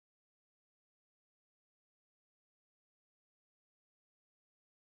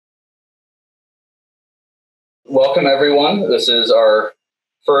welcome everyone. This is our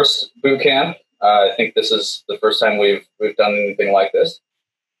first boot camp. I think this is the first time we've done anything like this.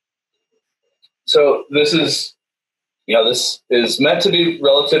 So this is meant to be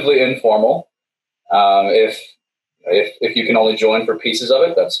relatively informal. If you can only join for pieces of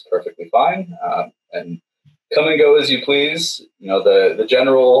it, that's perfectly fine. And come and go as you please. The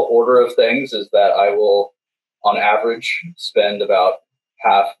general order of things is that I will, on average, spend about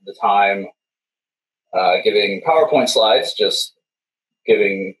half the time giving PowerPoint slides, just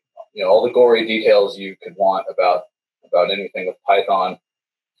giving all the gory details you could want about anything with Python,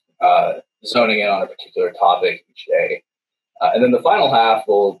 zoning in on a particular topic each day. And then the final half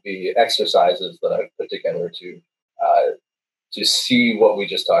will be exercises that I've put together to see what we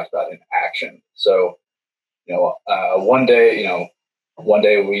just talked about in action. So, one day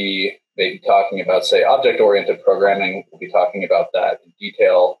we may be talking about, say, object-oriented programming. We'll be talking about that in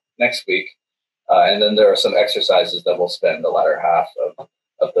detail next week. And then there are some exercises that we'll spend the latter half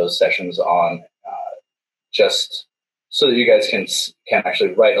of those sessions on, just so that you guys can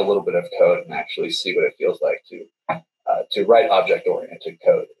actually write a little bit of code and actually see what it feels like to write object-oriented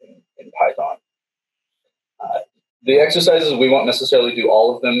code in Python. The exercises, we won't necessarily do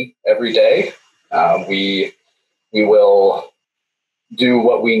all of them every day. We will do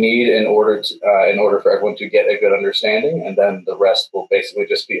what we need in order for everyone to get a good understanding, and then the rest will basically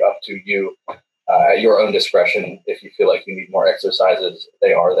just be up to you at your own discretion. If you feel like you need more exercises,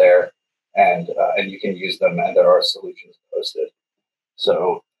 they are there, and you can use them, and there are solutions posted.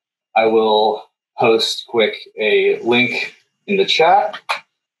 So I will post quick a link in the chat.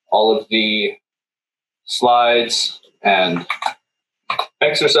 All of the slides and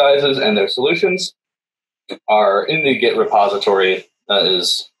exercises and their solutions are in the Git repository. That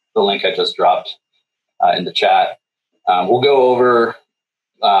is the link I just dropped in the chat. We'll go over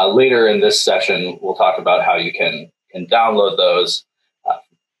later in this session. We'll talk about how you can download those,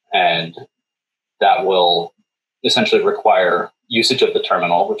 and that will essentially require usage of the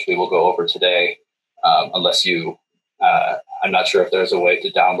terminal, which we will go over today, unless you, I'm not sure if there's a way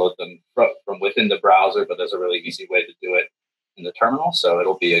to download them from within the browser, but there's a really easy way to do it in the terminal. So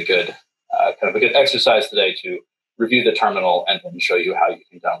it'll be a good kind of a good exercise today to review the terminal and then show you how you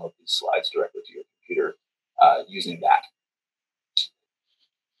can download these slides directly to your computer using that.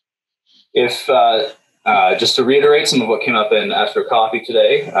 If just to reiterate some of what came up in Astro Coffee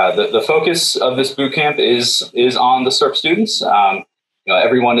today, the focus of this bootcamp is on the SURP students.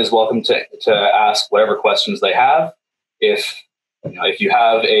 Everyone is welcome to ask whatever questions they have. If you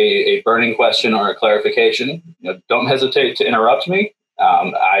have a burning question or a clarification, don't hesitate to interrupt me.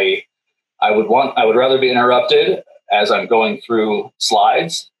 I would rather be interrupted as I'm going through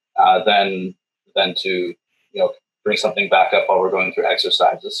slides than to bring something back up while we're going through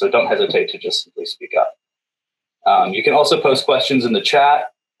exercises. So don't hesitate to just simply speak up. You can also post questions in the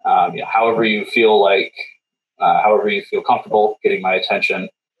chat. However you feel comfortable getting my attention,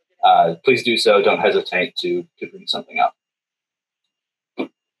 please do so. Don't hesitate to bring something up.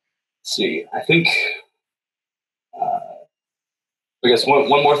 Let's see. I think I guess one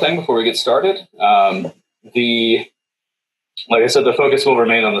more thing before we get started. Like I said, the focus will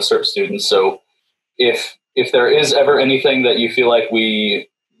remain on the SURP students. So if there is ever anything that you feel like you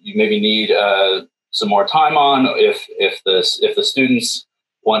maybe need some more time on, if the students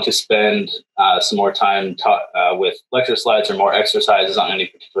want to spend some more time with lecture slides or more exercises on any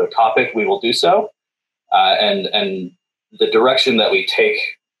particular topic, we will do so. And the direction that we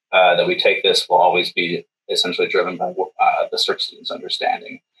take this will always be essentially driven by the SURP students'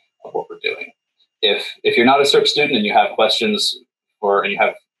 understanding of what we're doing. If you're not a SURP student and you have questions and you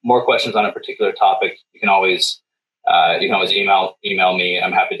have more questions on a particular topic, you can always email me.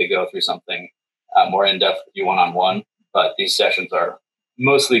 I'm happy to go through something more in depth with you one-on-one. But these sessions are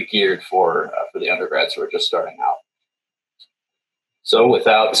mostly geared for the undergrads who are just starting out. So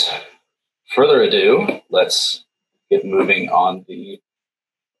without further ado, let's get moving on the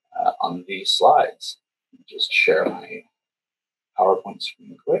slides. Just share my PowerPoint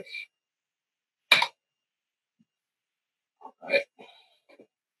screen quick. All right.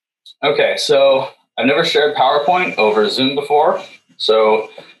 Okay, so I've never shared PowerPoint over Zoom before. So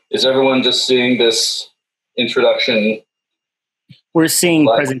is everyone just seeing this introduction? We're seeing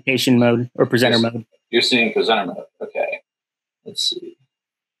presentation mode or presenter mode. You're seeing presenter mode. Okay. Let's see.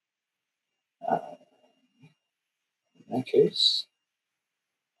 In that case,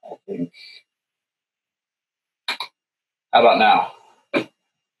 I think. How about now?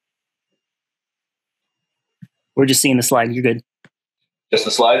 We're just seeing the slide. You're good. Just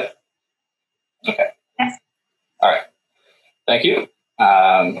the slide? Okay. Yes. All right. Thank you.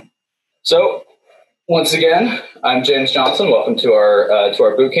 So Once again, I'm James Johnson. Welcome to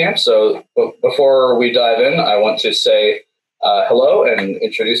our boot camp. So before we dive in, I want to say hello and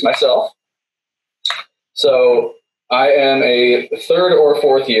introduce myself. So I am a third or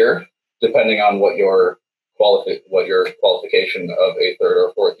fourth year, depending on what your qualification of a third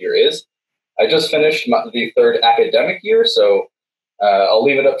or fourth year is. I just finished the third academic year, so I'll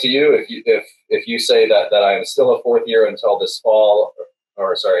leave it up to you if you say that I am still a fourth year until this fall.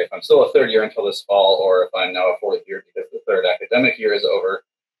 Or sorry, if I'm still a third year until this fall, or if I'm now a fourth year because the third academic year is over.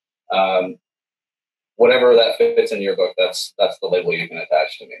 Whatever that fits in your book, that's the label you can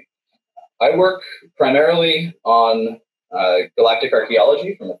attach to me. I work primarily on galactic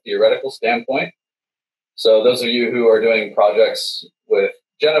archaeology from a theoretical standpoint. So those of you who are doing projects with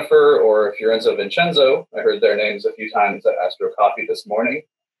Jennifer or Fiorenzo Vincenzo, I heard their names a few times at Astro Coffee this morning.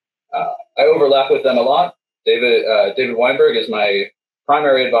 I overlap with them a lot. David Weinberg is my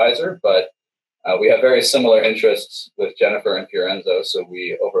primary advisor, but we have very similar interests with Jennifer and Fiorenzo, so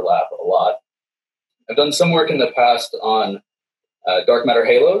we overlap a lot. I've done some work in the past on dark matter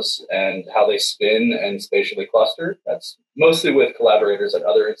halos and how they spin and spatially cluster. That's mostly with collaborators at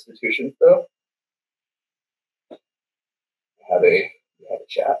other institutions, though. We have a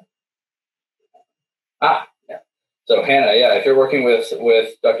chat. Yeah. So Hannah, yeah, if you're working with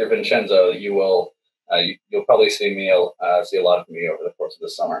Dr. Vincenzo, you will you'll probably see a lot of me over the course of the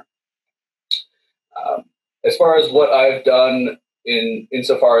summer. As far as what I've done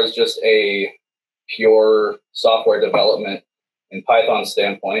insofar as just a pure software development in Python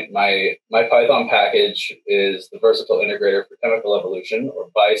standpoint, my Python package is the Versatile Integrator for Chemical Evolution, or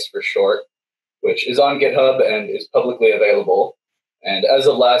VICE for short, which is on GitHub and is publicly available. And as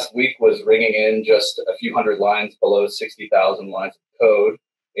of last week, was ringing in just a few hundred lines below 60,000 lines of code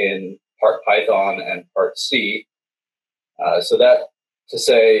in part Python and part C. So that to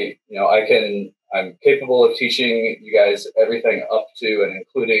say, I'm capable of teaching you guys everything up to and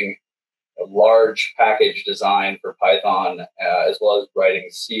including a large package design for Python, as well as writing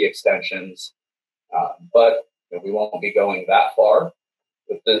C extensions. But we won't be going that far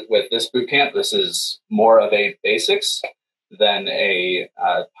with this bootcamp. This is more of a basics than a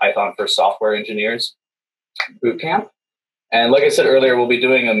Python for software engineers bootcamp. And like I said earlier, we'll be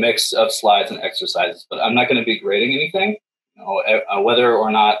doing a mix of slides and exercises, but I'm not going to be grading anything. Whether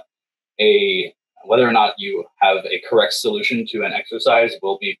or not you have a correct solution to an exercise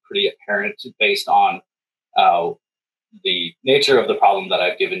will be pretty apparent based on the nature of the problem that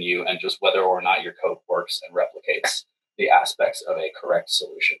I've given you and just whether or not your code works and replicates the aspects of a correct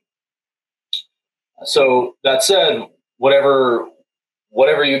solution. So that said, whatever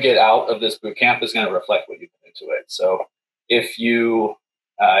you get out of this bootcamp is going to reflect what you put into it. So if you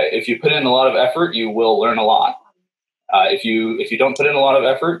put in a lot of effort, you will learn a lot. If you don't put in a lot of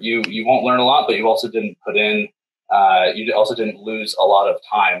effort, you won't learn a lot, but you also didn't lose a lot of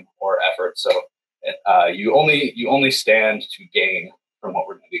time or effort. So you only stand to gain from what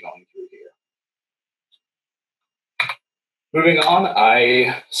we're going to be going through here. Moving on,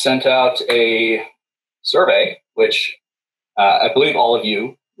 I sent out a survey, which I believe all of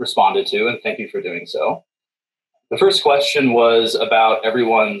you responded to, and thank you for doing so. The first question was about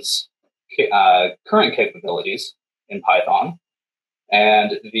everyone's current capabilities in Python.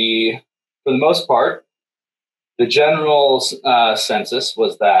 And for the most part, the general census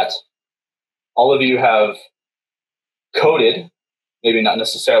was that all of you have coded, maybe not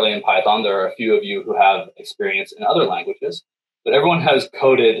necessarily in Python. There are a few of you who have experience in other languages, but everyone has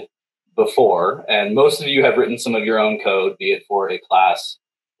coded before, and most of you have written some of your own code, be it for a class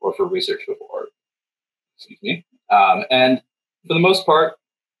or for research before. Excuse me. And for the most part,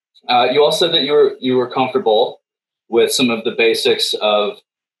 you all said that you were comfortable with some of the basics of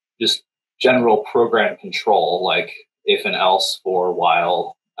just general program control, like if and else, for,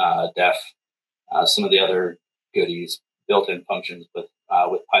 while, def, some of the other goodies, built-in functions with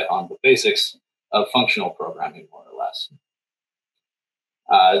Python, but basics of functional programming, more or less.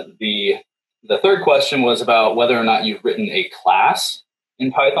 The third question was about whether or not you've written a class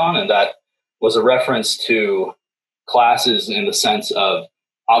in Python, and that was a reference to classes in the sense of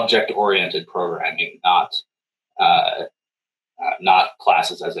object-oriented programming, not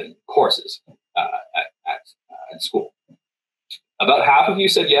classes as in courses at school. About half of you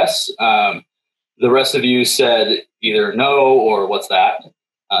said yes. The rest of you said either no or what's that.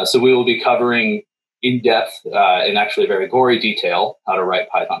 So we will be covering in depth, in actually very gory detail, how to write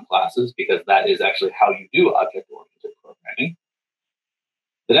Python classes, because that is actually how you do object-oriented programming.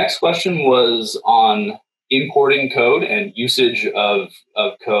 The next question was on importing code and usage of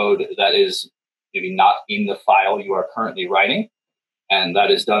code that is maybe not in the file you are currently writing, and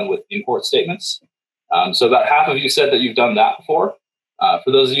that is done with import statements. So about half of you said that you've done that before.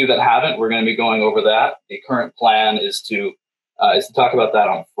 For those of you that haven't, we're going to be going over that. The current plan is to talk about that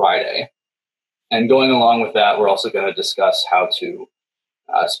on Friday. And going along with that, we're also going to discuss how to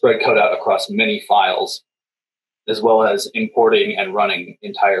spread code out across many files, as well as importing and running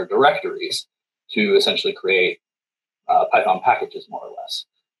entire directories to essentially create Python packages, more or less.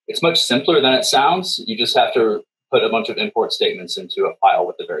 It's much simpler than it sounds. You just have to put a bunch of import statements into a file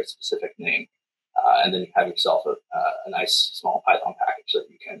with a very specific name, and then you have yourself a nice small Python package that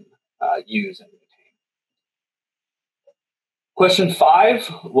you can use and maintain. Question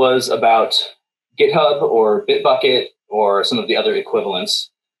 5 was about GitHub or Bitbucket or some of the other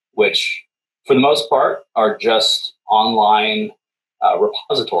equivalents, which for the most part are just online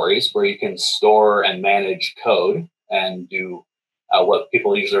repositories where you can store and manage code and do what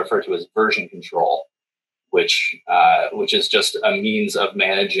people usually refer to as version control, which is just a means of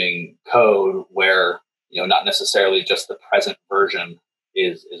managing code where not necessarily just the present version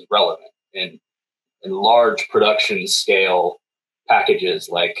is relevant. In large production scale packages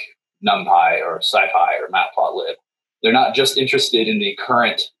like NumPy or SciPy or Matplotlib, they're not just interested in the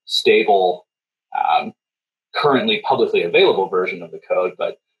current stable, currently publicly available version of the code,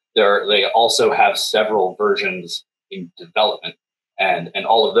 but they also have several versions in development, and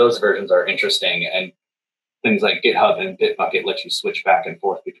all of those versions are interesting. And things like GitHub and Bitbucket let you switch back and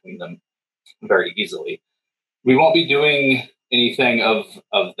forth between them very easily. We won't be doing anything of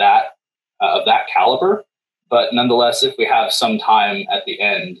that caliber, but nonetheless, if we have some time at the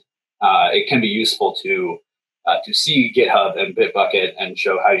end, it can be useful to see GitHub and Bitbucket and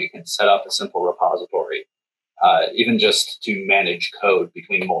show how you can set up a simple repository, even just to manage code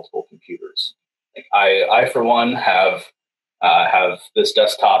between multiple computers. Like I for one have this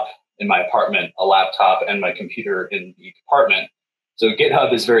desktop in my apartment, a laptop, and my computer in the department. So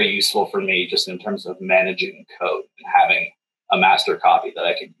GitHub is very useful for me just in terms of managing code and having a master copy that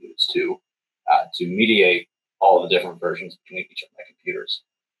I can use to mediate all the different versions between each of my computers.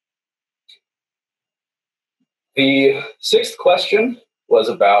 The 6th question was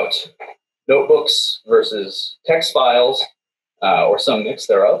about notebooks versus text files, or some mix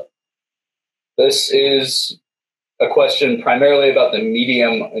thereof. This is a question primarily about the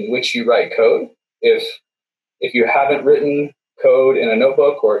medium in which you write code. If you haven't written code in a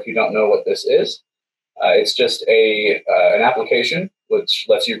notebook, or if you don't know what this is, it's just an application which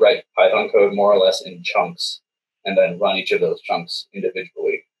lets you write Python code more or less in chunks and then run each of those chunks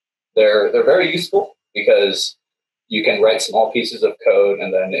individually. They're very useful because you can write small pieces of code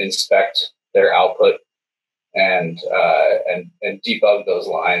and then inspect their output and debug those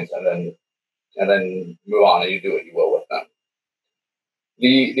lines and then move on, and you do what you will with them.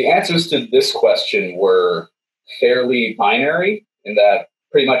 The answers to this question were fairly binary in that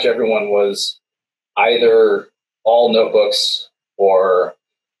pretty much everyone was either all notebooks or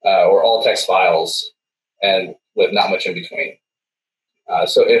all text files, and with not much in between.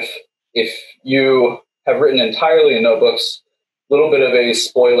 So if you have written entirely in notebooks, a little bit of a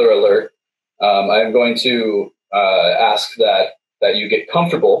spoiler alert. I'm going to ask that you get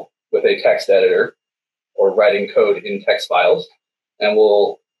comfortable with a text editor or writing code in text files, and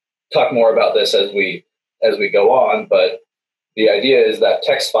we'll talk more about this as we go on. But the idea is that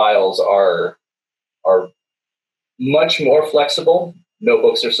text files are much more flexible.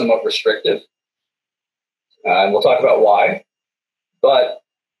 Notebooks are somewhat restrictive, and we'll talk about why. But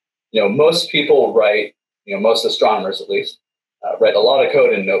most people write, most astronomers at least, write a lot of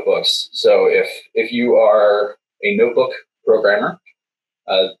code in notebooks. So if you are a notebook programmer,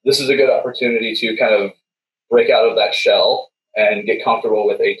 this is a good opportunity to kind of break out of that shell and get comfortable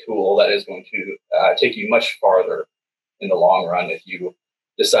with a tool that is going to take you much farther in the long run if you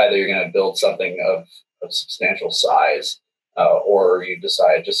decide that you're going to build something of substantial size, or you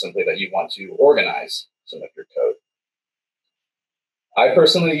decide just simply that you want to organize some of your code. I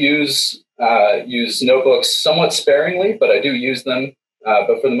personally use notebooks somewhat sparingly, but I do use them.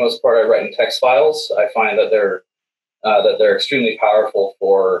 But for the most part, I write in text files. I find that they're extremely powerful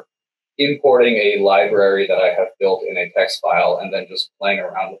for importing a library that I have built in a text file and then just playing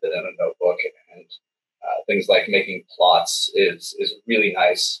around with it in a notebook. And things like making plots is really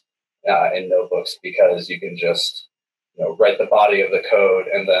nice in notebooks, because you can just write the body of the code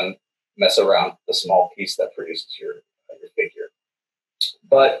and then mess around with the small piece that produces your figure.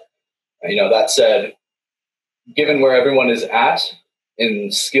 But that said, given where everyone is at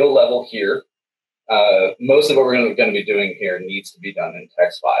in skill level here, most of what we're going to be doing here needs to be done in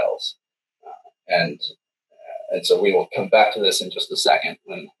text files, and so we will come back to this in just a second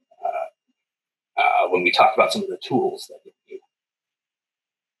when we talk about some of the tools that we do.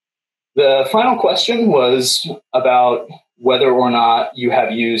 The final question was about whether or not you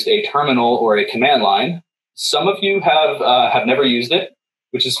have used a terminal or a command line. Some of you have never used it,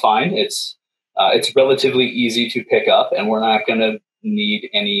 which is fine. It's relatively easy to pick up, and we're not going to need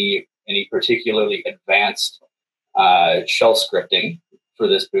any particularly advanced shell scripting for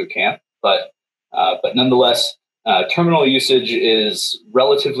this bootcamp. But nonetheless, terminal usage is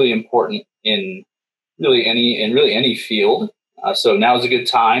relatively important in really any field. So now is a good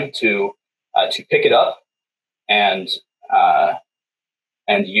time to pick it up and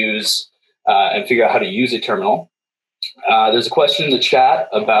use and figure out how to use a terminal. There's a question in the chat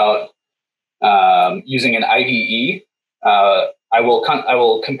about using an IDE. I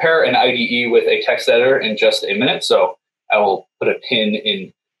will compare an IDE with a text editor in just a minute. So I will put a pin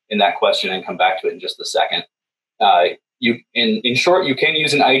in that question and come back to it in just a second. In short, you can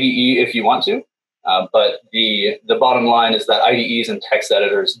use an IDE if you want to. But the bottom line is that IDEs and text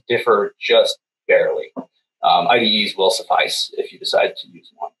editors differ just barely. IDEs will suffice if you decide to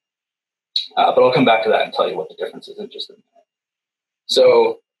use one. But I'll come back to that and tell you what the difference is in just a minute.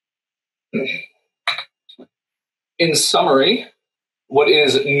 So, in summary, what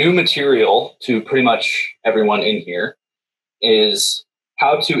is new material to pretty much everyone in here is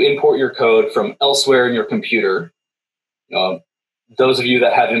how to import your code from elsewhere in your computer. Those of you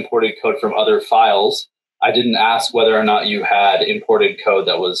that have imported code from other files, I didn't ask whether or not you had imported code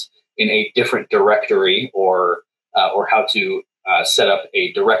that was in a different directory or how to set up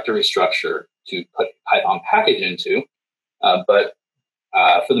a directory structure to put Python package into. But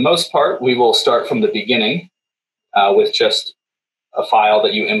for the most part, we will start from the beginning with just a file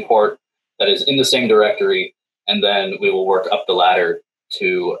that you import that is in the same directory, and then we will work up the ladder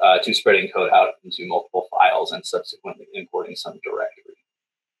to spreading code out into multiple files and subsequently importing some directory.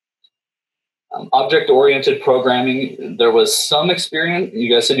 Object-oriented programming, there was some experience.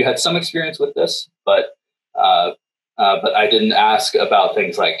 You guys said you had some experience with this, but I didn't ask about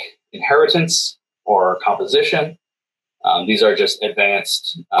things like inheritance or composition. These are just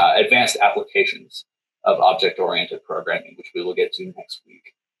advanced applications of object-oriented programming, which we will get to next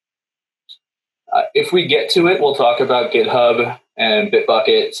week. If we get to it, we'll talk about GitHub and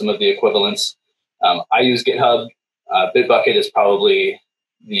Bitbucket, some of the equivalents. I use GitHub. Bitbucket is probably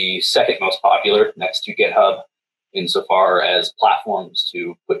the second most popular next to GitHub insofar as platforms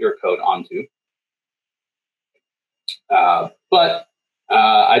to put your code onto. But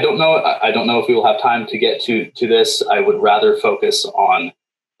I don't know if we will have time to get to this. I would rather focus on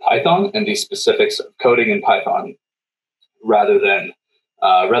Python and the specifics of coding in Python rather than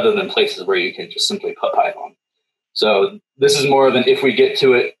places where you can just simply put Python. So this is more of an if we get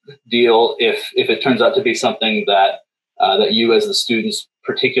to it deal. If it turns out to be something that you as the students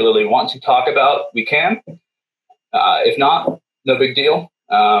particularly want to talk about, we can. If not, no big deal.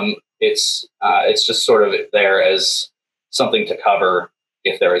 It's just sort of there as something to cover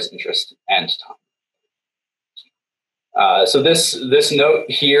if there is interest and time. So this note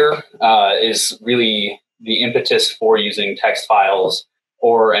here is really the impetus for using text files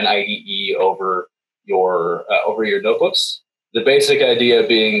or an IDE over your notebooks. The basic idea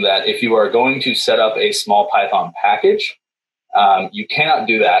being that if you are going to set up a small Python package, you cannot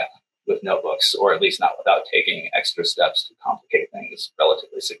do that with notebooks, or at least not without taking extra steps to complicate things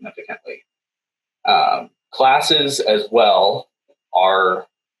relatively significantly. Classes as well are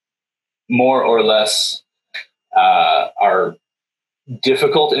more or less are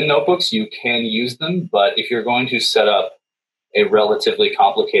difficult in notebooks. You can use them, but if you're going to set up a relatively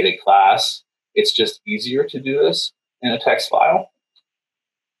complicated class, it's just easier to do this in a text file.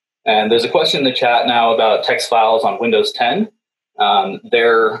 And there's a question in the chat now about text files on Windows 10.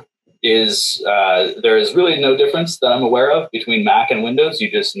 There is really no difference that I'm aware of between Mac and Windows.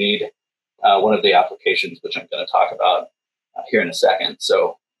 You just need one of the applications, which I'm going to talk about here in a second.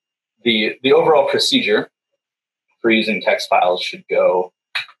 So the overall procedure for using text files should go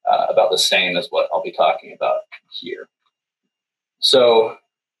about the same as what I'll be talking about here. So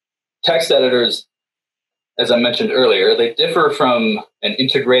text editors, as I mentioned earlier, they differ from an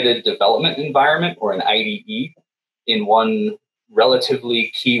integrated development environment or an IDE in one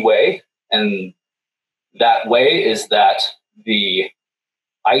relatively key way. And that way is that the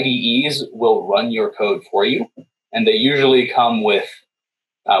IDEs will run your code for you. And they usually come with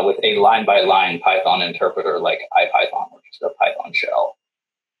a line-by-line Python interpreter like IPython, or just a Python shell.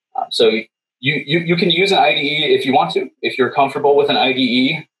 So you can use an IDE if you want to. If you're comfortable with an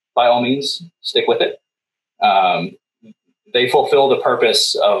IDE, by all means, stick with it. They fulfill the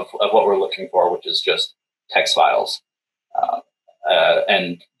purpose of what we're looking for, which is just text files.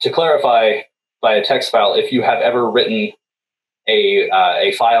 And to clarify, by a text file, if you have ever written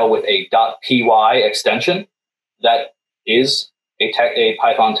a file with a .py extension that is a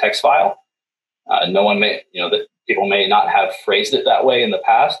Python text file. No one may, that people may not have phrased it that way in the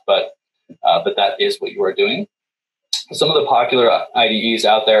past, but that is what you are doing. Some of the popular IDEs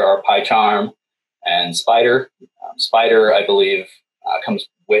out there are PyCharm and Spider. Spider, I believe, comes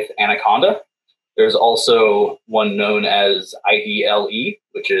with Anaconda. There's also one known as IDLE,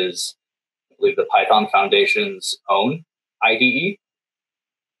 which is, I believe, the Python Foundation's own IDE.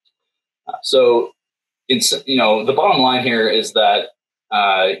 So it's, the bottom line here is that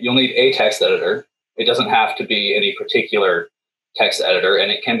you'll need a text editor. It doesn't have to be any particular text editor,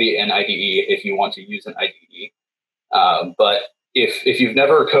 and it can be an IDE if you want to use an IDE. But if you've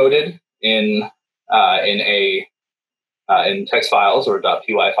never coded in text files or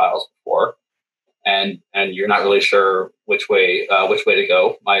 .py files before, and you're not really sure which way to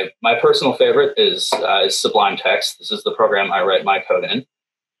go, my personal favorite is Sublime Text. This is the program I write my code in.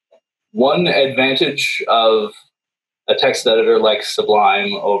 One advantage of a text editor like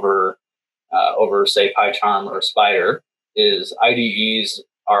Sublime over say PyCharm or Spider is IDEs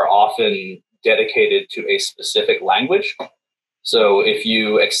are often dedicated to a specific language. So if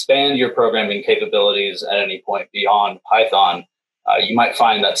you expand your programming capabilities at any point beyond Python, you might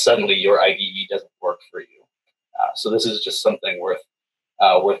find that suddenly your IDE doesn't work for you. So this is just something worth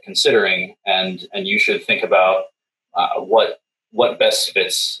considering, and you should think about what best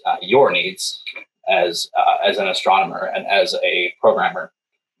fits your needs as an astronomer and as a programmer,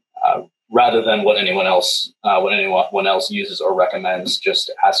 rather than what anyone else uses or recommends.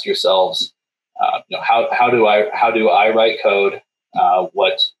 Just ask yourselves, how do I write code?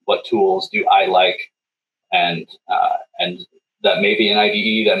 What tools do I like? And that may be an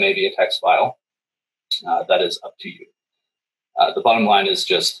IDE, that may be a text file. That is up to you. The bottom line is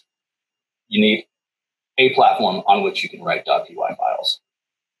just you need a platform on which you can write .py files.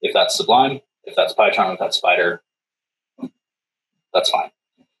 If that's Sublime, if that's PyCharm, if that's Spider, that's fine.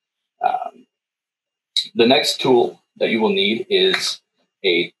 The next tool that you will need is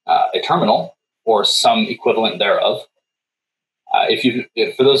a terminal or some equivalent thereof.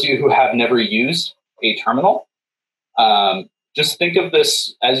 For those of you who have never used a terminal, just think of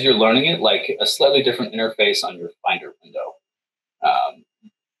this as you're learning it like a slightly different interface on your Finder window.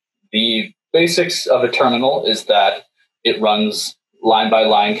 The basics of a terminal is that it runs line by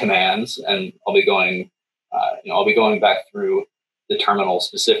line commands, and I'll be going back through the terminal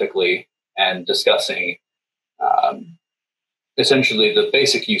specifically and discussing essentially the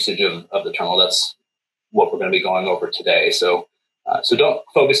basic usage of the terminal. That's what we're going to be going over today. So don't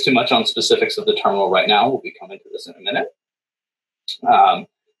focus too much on specifics of the terminal right now. We'll be coming to this in a minute.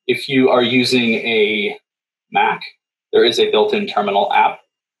 If you are using a Mac, there is a built-in terminal app,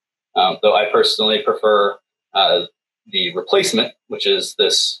 though I personally prefer the replacement, which is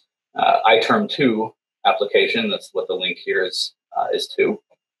this iTerm2 application. That's what the link here is to.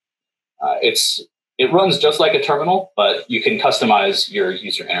 It runs just like a terminal, but you can customize your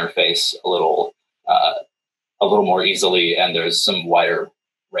user interface a little more easily, and there's some wider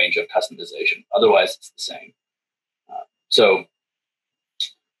range of customization. Otherwise, it's the same.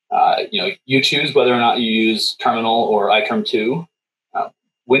 You choose whether or not you use terminal or iTerm2.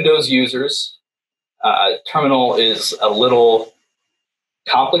 Windows users, terminal is a little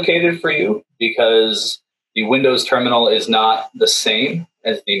complicated for you because the Windows terminal is not the same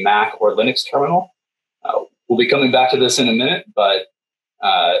as the Mac or Linux terminal. We'll be coming back to this in a minute, but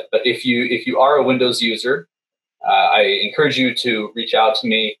if you are a Windows user, I encourage you to reach out to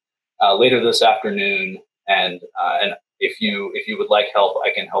me later this afternoon, and if you would like help,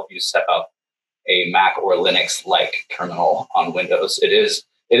 I can help you set up a Mac or Linux-like terminal on Windows. It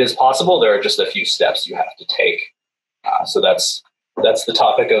is possible. There are just a few steps you have to take. So that's the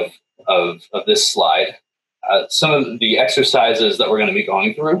topic of this slide. Some of the exercises that we're going to be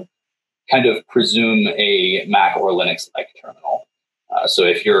going through kind of presume a Mac or Linux-like terminal. So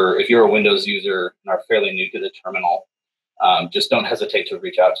if you're a Windows user and are fairly new to the terminal, just don't hesitate to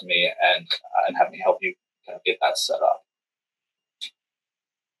reach out to me and have me help you kind of get that set up.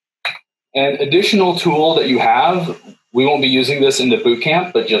 An additional tool that you have, we won't be using this in the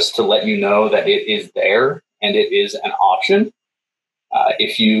bootcamp, but just to let you know that it is there and it is an option.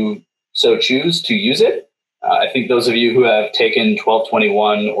 If you so choose to use it, I think those of you who have taken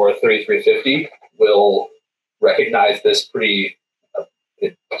 1221 or 3350 will recognize this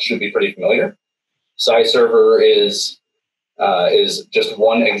it should be pretty familiar. SciServer is just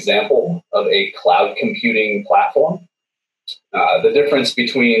one example of a cloud computing platform. The difference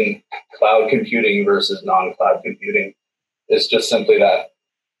between cloud computing versus non-cloud computing is just simply that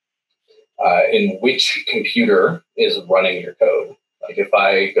in which computer is running your code. Like if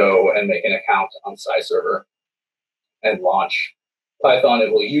I go and make an account on SciServer and launch Python,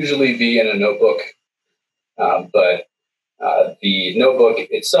 it will usually be in a notebook, but the notebook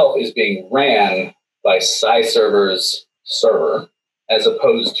itself is being ran by SciServer's server as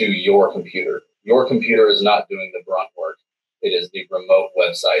opposed to your computer. Your computer is not doing the grunt work. It is the remote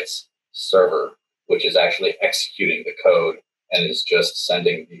website's server, which is actually executing the code and is just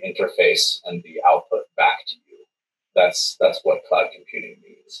sending the interface and the output back to you. That's what cloud computing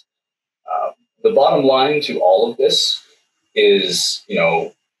means. The bottom line to all of this is,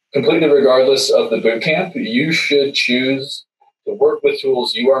 completely regardless of the bootcamp, you should choose to work with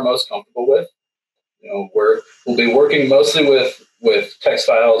tools you are most comfortable with. We'll be working mostly with text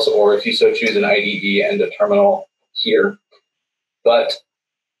files, or if you so choose, an IDE and a terminal here. But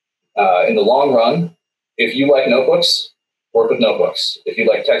in the long run, if you like notebooks, work with notebooks. If you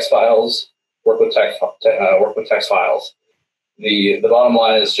like text files, work with text files. The bottom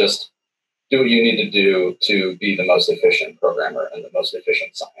line is just do what you need to do to be the most efficient programmer and the most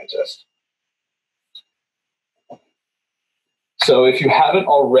efficient scientist. So if you haven't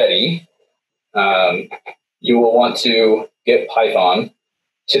already, you will want to get Python.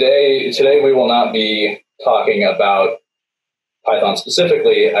 Today we will not be talking about Python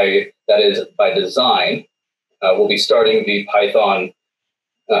specifically. That is by design. We'll be starting the Python,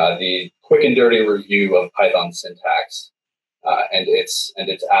 the quick and dirty review of Python syntax and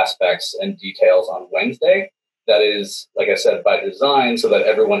its aspects and details on Wednesday. That is, like I said, by design, so that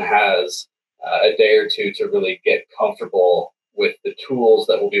everyone has a day or two to really get comfortable with the tools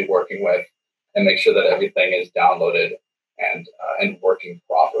that we'll be working with and make sure that everything is downloaded and working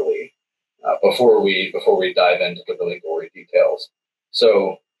properly before we dive into the really gory details.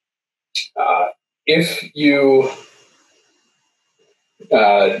 So if you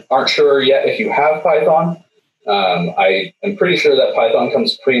aren't sure yet if you have Python, I am pretty sure that Python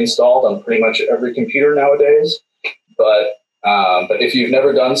comes pre-installed on pretty much every computer nowadays. But if you've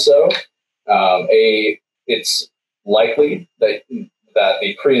never done so, it's likely that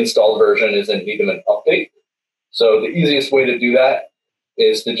the pre-installed version is in need of an update. So the easiest way to do that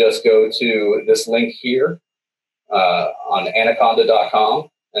is to just go to this link here on anaconda.com,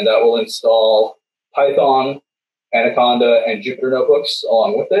 and that will install Python, Anaconda, and Jupyter Notebooks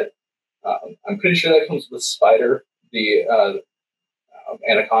along with it. I'm pretty sure that comes with Spider, the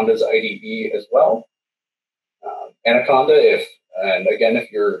Anaconda's IDE as well. Anaconda, if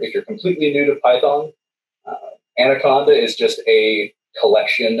you're completely new to Python, Anaconda is just a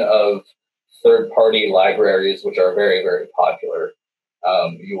collection of third-party libraries which are very, very popular.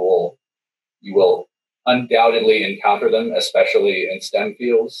 You will undoubtedly encounter them, especially in STEM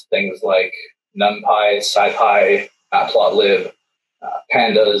fields, things like NumPy, SciPy, Matplotlib,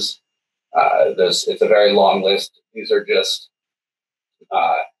 Pandas. It's a very long list. These are just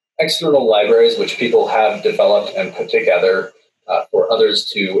external libraries which people have developed and put together for others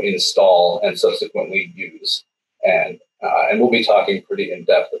to install and subsequently use. And we'll be talking pretty in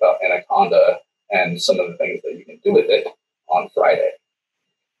depth about Anaconda and some of the things that you can do with it on Friday.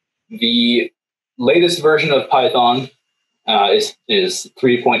 The latest version of Python is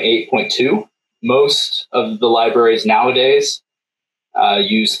 3.8.2. Most of the libraries nowadays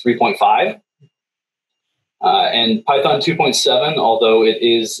use 3.5. And Python 2.7, although it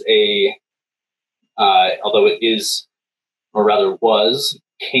was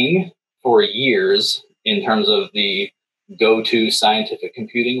king for years in terms of the go-to scientific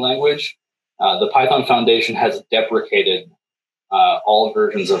computing language, the Python Foundation has deprecated all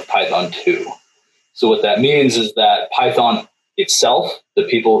versions of Python 2. So what that means is that Python itself, the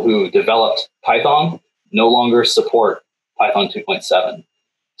people who developed Python, no longer support Python 2.7.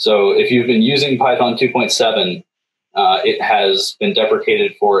 So if you've been using Python 2.7, it has been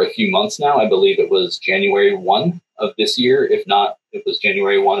deprecated for a few months now. I believe it was January 1 of this year. If not, it was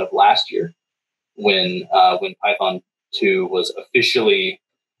January 1 of last year when Python 2 was officially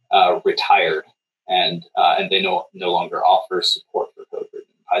retired, and they no longer offer support for code written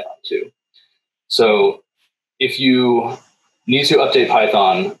in Python 2. So if you need to update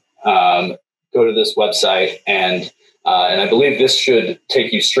Python, go to this website, and I believe this should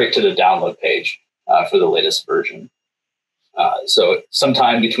take you straight to the download page for the latest version. So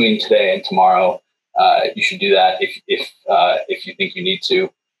sometime between today and tomorrow, you should do that if you think you need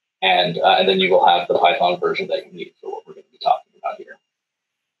to, and then you will have the Python version that you need for what we're going to be talking about here.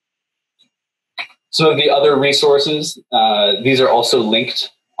 Some of the other resources, these are also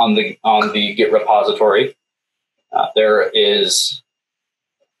linked on the Git repository. There is,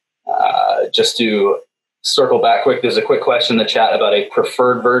 just to circle back quick. There's a quick question in the chat about a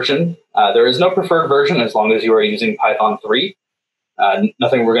preferred version. There is no preferred version as long as you are using Python 3.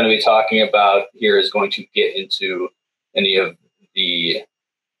 Nothing we're going to be talking about here is going to get into any of the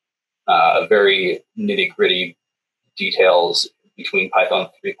very nitty-gritty details between Python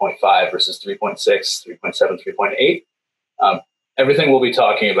 3.5 versus 3.6, 3.7, 3.8. Everything we'll be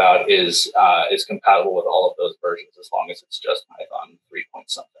talking about is compatible with all of those versions as long as it's just Python 3 point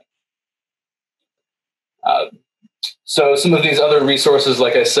something. So some of these other resources,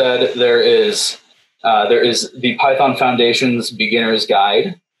 like I said, there is the Python Foundation's Beginner's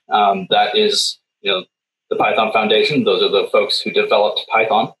Guide. That is, the Python Foundation. Those are the folks who developed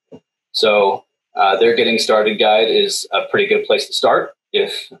Python. So their Getting Started guide is a pretty good place to start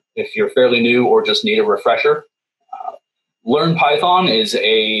if you're fairly new or just need a refresher. Learn Python is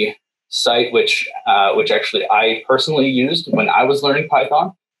a site which actually I personally used when I was learning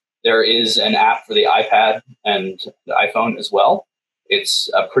Python. There is an app for the iPad and the iPhone as well. It's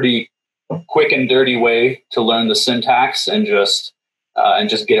a pretty quick and dirty way to learn the syntax and just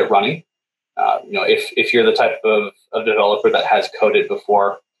get it running. If you're the type of developer that has coded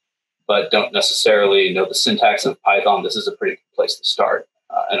before but don't necessarily know the syntax of Python, this is a pretty good place to start,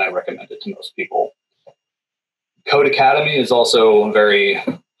 and I recommend it to most people. Code Academy is also very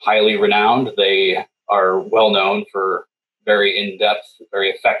highly renowned. They are well known for very in-depth,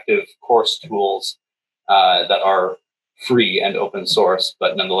 very effective course tools that are free and open source,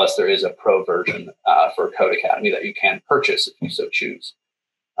 but nonetheless, there is a pro version for Code Academy that you can purchase if you so choose.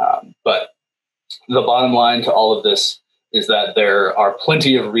 But the bottom line to all of this is that there are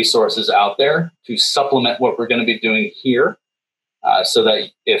plenty of resources out there to supplement what we're going to be doing here, so that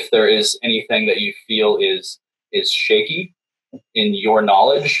if there is anything that you feel is shaky in your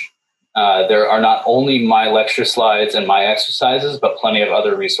knowledge, there are not only my lecture slides and my exercises, but plenty of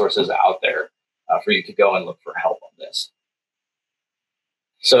other resources out there for you to go and look for help on this.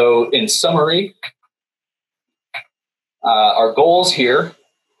 So in summary, our goals here,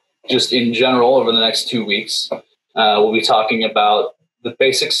 just in general over the next 2 weeks, we'll be talking about the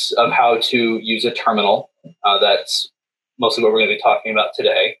basics of how to use a terminal. That's mostly what we're going to be talking about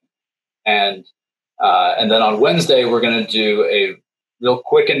today. And then on Wednesday, we're going to do a real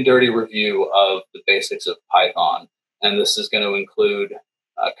quick and dirty review of the basics of Python. And this is going to include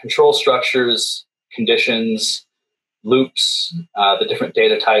control structures, conditions, loops, the different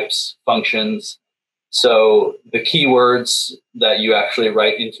data types, functions. So the keywords that you actually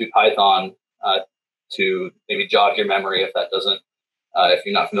write into Python to maybe jog your memory if that doesn't, if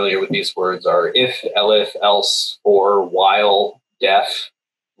you're not familiar with these words, are if, elif, else, for, while, def,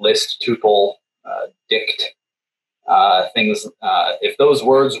 list, tuple, dict, things. If those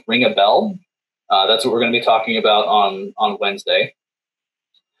words ring a bell, that's what we're going to be talking about on Wednesday.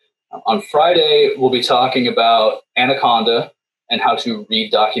 On Friday, we'll be talking about Anaconda and how to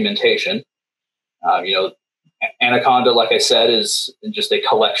read documentation. Anaconda, like I said, is just a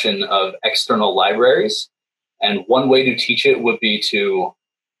collection of external libraries. And one way to teach it would be to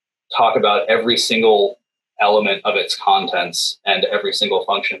talk about every single element of its contents and every single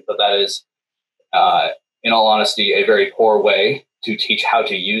function. But that is, in all honesty, a very poor way to teach how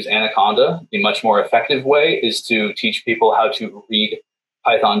to use Anaconda. A much more effective way is to teach people how to read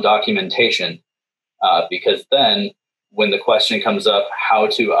Python documentation, because then when the question comes up, how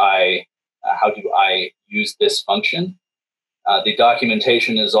do I use this function? The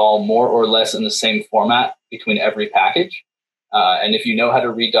documentation is all more or less in the same format between every package. And if you know how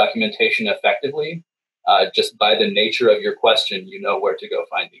to read documentation effectively, just by the nature of your question, you know where to go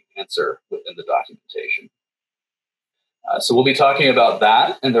find the answer within the documentation. So we'll be talking about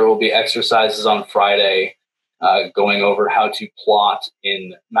that, and there will be exercises on Friday going over how to plot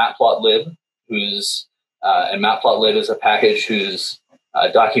in Matplotlib, and Matplotlib is a package whose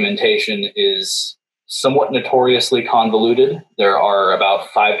documentation is somewhat notoriously convoluted. There are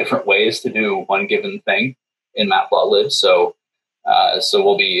about 5 different ways to do one given thing in Matplotlib. So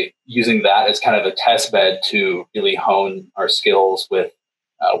we'll be using that as kind of a test bed to really hone our skills with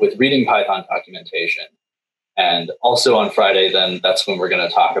reading Python documentation. And also on Friday, then that's when we're going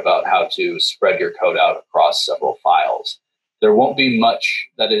to talk about how to spread your code out across several files. There won't be much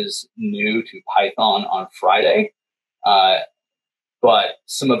that is new to Python on Friday, but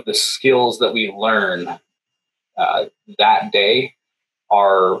some of the skills that we learn that day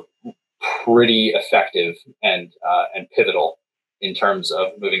are pretty effective and pivotal in terms of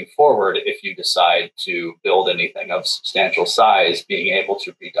moving forward. If you decide to build anything of substantial size, being able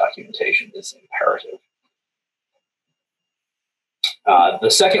to read documentation is imperative. The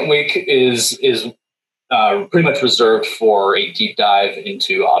second week is pretty much reserved for a deep dive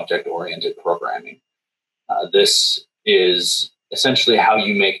into object-oriented programming. This is essentially how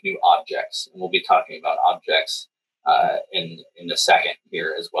you make new objects, and we'll be talking about objects in a second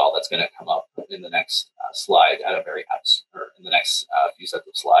here as well. That's going to come up in the next slide at a very in the next few sets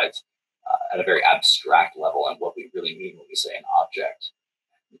of slides at a very abstract level, and what we really mean when we say an object.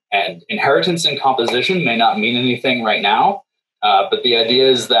 And inheritance and composition may not mean anything right now, but the idea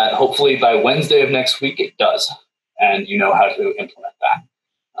is that hopefully by Wednesday of next week it does, and you know how to implement that.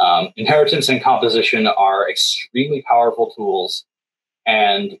 Inheritance and composition are extremely powerful tools,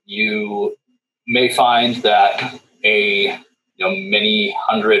 and you may find that a many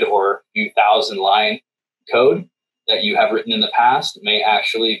hundred or few thousand line code that you have written in the past may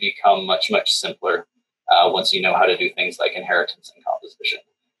actually become much, much simpler once you know how to do things like inheritance and composition.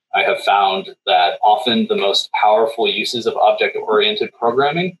 I have found that often the most powerful uses of object-oriented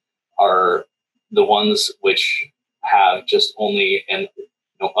programming are the ones which have just only an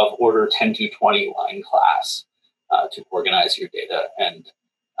of order 10 to 20 line class to organize your data,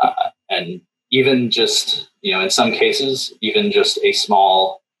 and even just in some cases even just a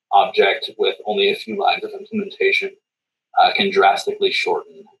small object with only a few lines of implementation can drastically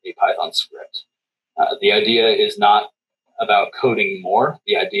shorten a Python script. The idea is not about coding more.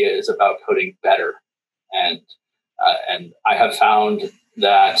 The idea is about coding better, and I have found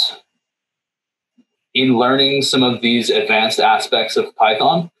that in learning some of these advanced aspects of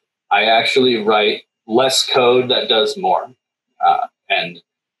Python, I actually write less code that does more.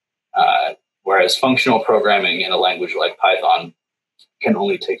 Whereas functional programming in a language like Python can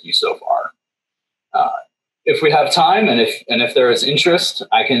only take you so far. If we have time and if there is interest,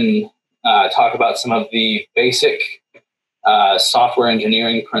 I can talk about some of the basic software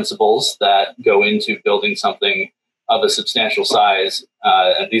engineering principles that go into building something of a substantial size.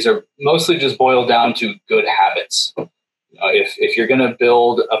 And these are mostly just boiled down to good habits. If you're going to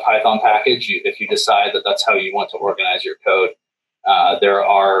build a Python package, if you decide that that's how you want to organize your code, there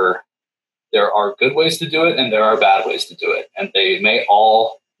are good ways to do it and there are bad ways to do it. And they may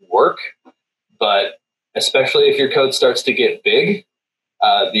all work, but especially if your code starts to get big,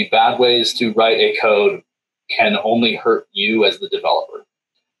 the bad ways to write a code can only hurt you as the developer.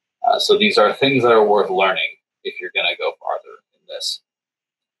 So these are things that are worth learning if you're going to go farther in this.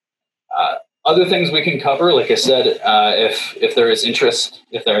 Other things we can cover, like I said, if there is interest,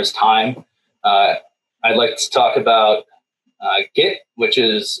 if there is time, I'd like to talk about Git, which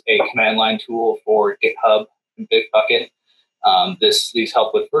is a command line tool for GitHub and Bitbucket. These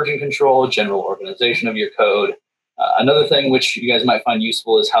help with version control, general organization of your code. Another thing which you guys might find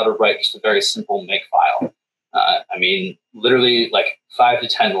useful is how to write just a very simple makefile. I mean, literally like 5 to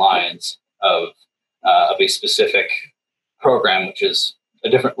 10 lines of a specific program, which is a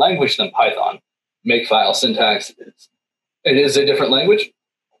different language than Python. Makefile syntax, it is a different language,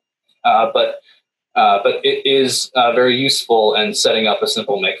 but it is very useful, and setting up a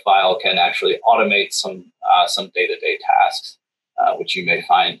simple makefile can actually automate some day-to-day tasks, which you may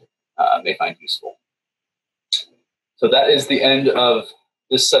find useful. So that is the end of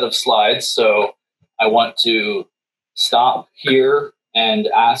this set of slides. So I want to stop here and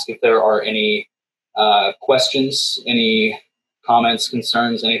ask if there are any questions, any comments,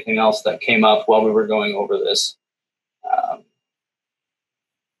 concerns, anything else that came up while we were going over this.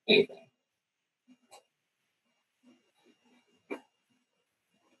 Anything.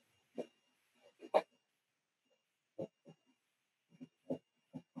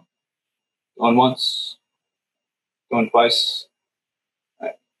 Going once, going twice.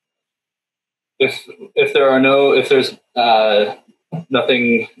 Right. If there's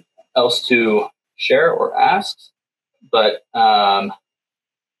nothing else to share or ask, but and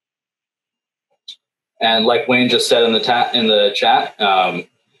like Wayne just said in the chat,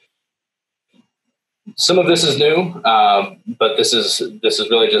 some of this is new, but this is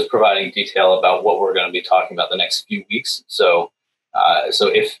really just providing detail about what we're going to be talking about the next few weeks. So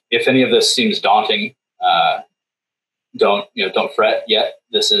if any of this seems daunting, don't fret yet.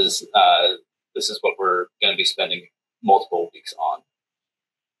 This is what we're going to be spending multiple weeks on.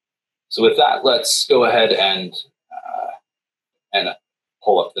 So with that, let's go ahead and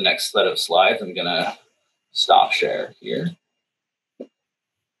pull up the next set of slides. I'm going to stop share here.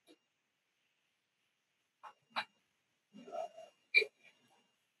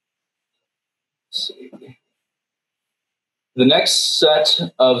 Let's see. The next set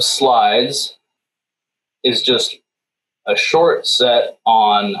of slides is just a short set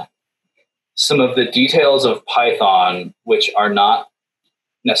on some of the details of Python, which are not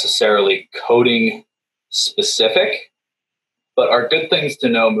necessarily coding specific, but are good things to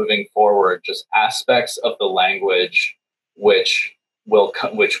know moving forward, just aspects of the language which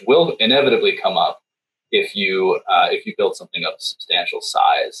will inevitably come up if you build something of substantial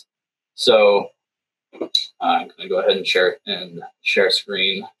size. So I'm going to go ahead and share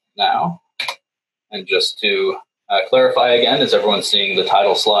screen now. And just to clarify again, is everyone seeing the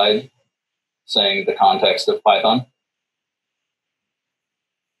title slide saying the context of Python?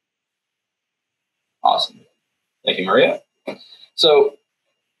 Awesome. Thank you, Maria. So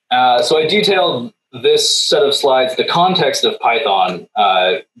I detailed this set of slides, the context of Python,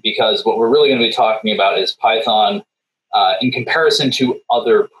 because what we're really going to be talking about is Python in comparison to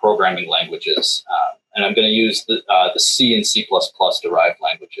other programming languages. And I'm going to use the C and C++ derived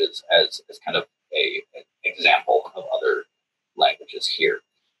languages as kind of an example of other languages here.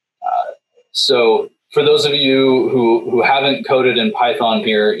 So for those of you who haven't coded in Python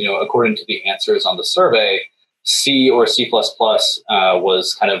here, according to the answers on the survey, C or C++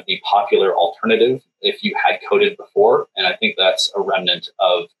 was kind of the popular alternative if you had coded before. And I think that's a remnant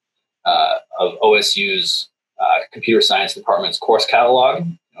of OSU's computer science department's course catalog.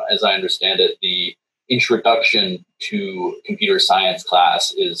 As I understand it, the introduction to computer science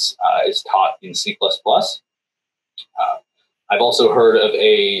class is taught in C++. I've also heard of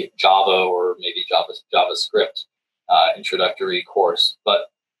a Java or maybe JavaScript introductory course,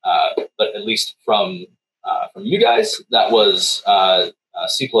 but at least from you guys, that was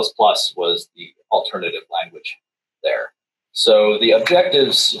C++ was the alternative language there. So the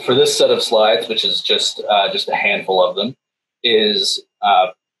objectives for this set of slides, which is just a handful of them, is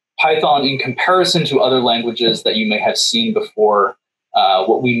Python in comparison to other languages that you may have seen before.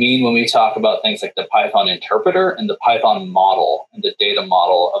 What we mean when we talk about things like the Python interpreter and the Python model and the data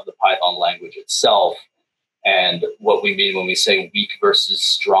model of the Python language itself, and what we mean when we say weak versus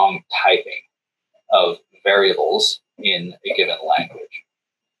strong typing of variables in a given language.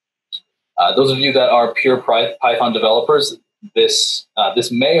 Those of you that are pure Python developers, this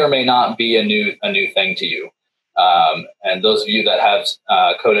may or may not be a new thing to you. And those of you that have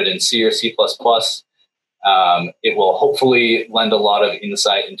coded in C or C++, it will hopefully lend a lot of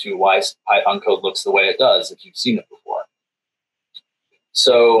insight into why Python code looks the way it does if you've seen it before.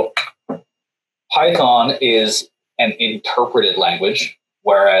 So Python is an interpreted language,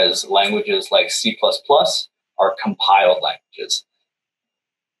 whereas languages like C++ are compiled languages.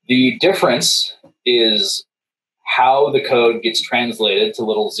 The difference is how the code gets translated to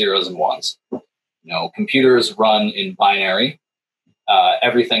little zeros and ones. Computers run in binary.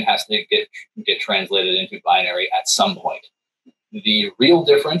 Everything has to get translated into binary at some point. The real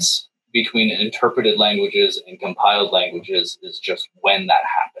difference between interpreted languages and compiled languages is just when that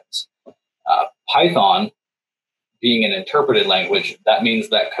happens. Python, being an interpreted language, that means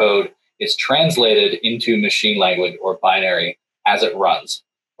that code is translated into machine language or binary as it runs.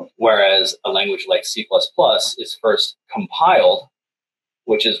 Whereas a language like C++ is first compiled,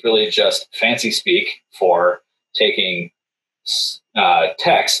 which is really just fancy speak for taking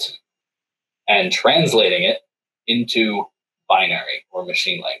text and translating it into binary or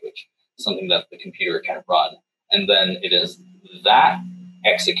machine language, something that the computer can run. And then it is that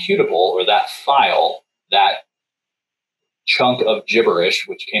executable or that file, that chunk of gibberish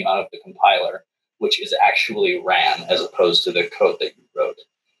which came out of the compiler, which is actually RAM as opposed to the code that you wrote.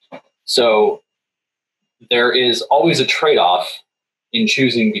 So there is always a trade-off in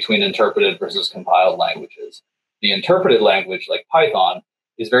choosing between interpreted versus compiled languages. The interpreted language, like Python,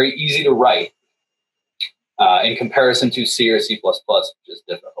 is very easy to write in comparison to C or C++, which is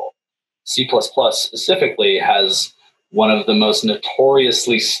difficult. C++ specifically has one of the most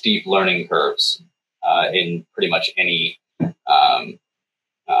notoriously steep learning curves in pretty much any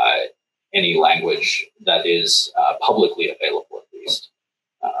language that is publicly available, at least.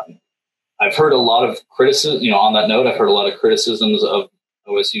 I've heard a lot of criticism, on that note, I've heard a lot of criticisms of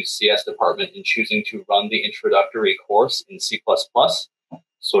OSU CS department in choosing to run the introductory course in C++,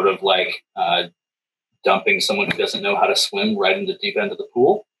 sort of like dumping someone who doesn't know how to swim right in the deep end of the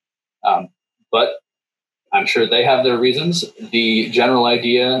pool. But I'm sure they have their reasons. The general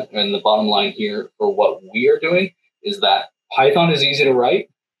idea and the bottom line here for what we are doing is that Python is easy to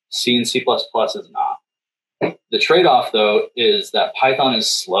write, C and C++ is not. The trade-off, though, is that Python is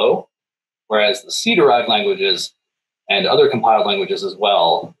slow, whereas the C-derived languages and other compiled languages as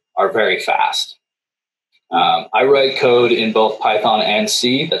well are very fast. I write code in both Python and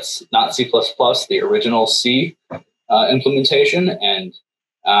C. That's not C++, the original C implementation. And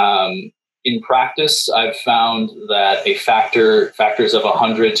in practice, I've found that factors of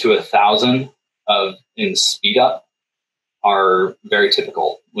 100 to 1,000 in speed up are very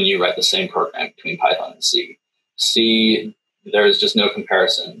typical when you write the same program between Python and C. C, there's just no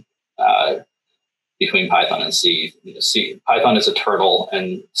comparison between Python and C. Python is a turtle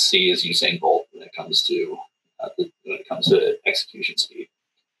and C is Usain Bolt when it comes to execution speed.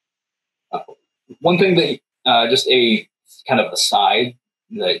 One thing that just a kind of aside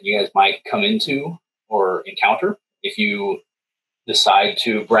that you guys might come into or encounter if you decide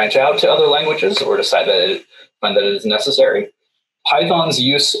to branch out to other languages or decide that find that it is necessary. Python's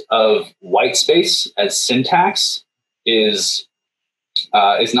use of white space as syntax is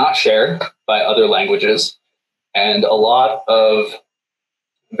not shared by other languages, and a lot of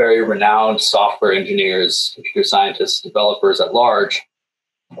very renowned software engineers, computer scientists, developers at large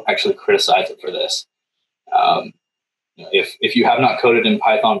actually criticize it for this. If you have not coded in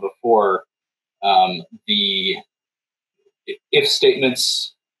Python before, the if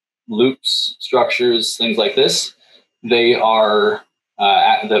statements, loops, structures, things like this, they are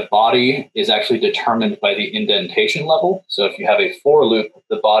the body is actually determined by the indentation level. So if you have a for loop,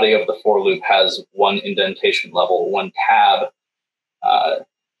 the body of the for loop has one indentation level, one tab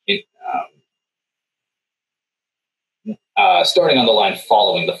starting on the line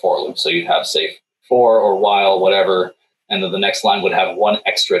following the for loop. So you'd have, say, for or while, whatever, and then the next line would have one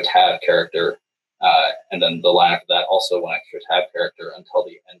extra tab character, and then the line after that also one extra tab character until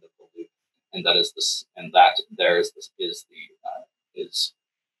the end of the loop. And that is this, and that there is this is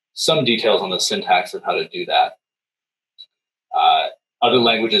some details on the syntax of how to do that. Other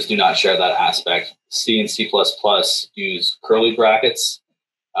languages do not share that aspect. C and C++ use curly brackets.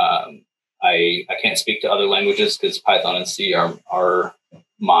 I can't speak to other languages because Python and C are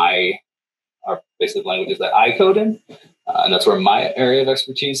basically languages that I code in, and that's where my area of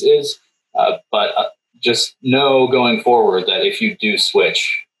expertise is. But just know going forward that if you do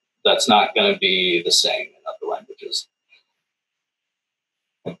switch, that's not going to be the same in other languages.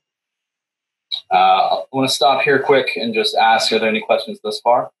 I want to stop here quick and just ask, are there any questions thus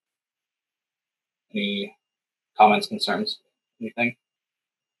far? Any comments, concerns, anything?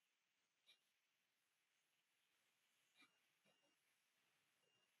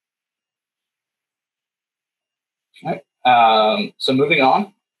 All right. So moving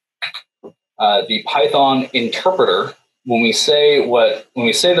on, the Python interpreter. When we say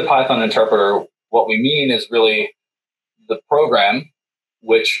the Python interpreter, what we mean is really the program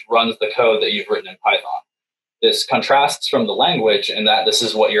which runs the code that you've written in Python. This contrasts from the language in that this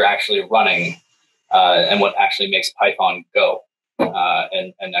is what you're actually running and what actually makes Python go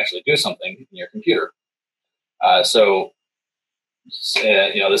and actually do something in your computer. So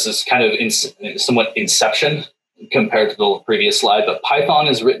this is kind of somewhat inception compared to the previous slide, but Python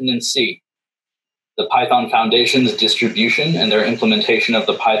is written in C. The Python Foundation's distribution and their implementation of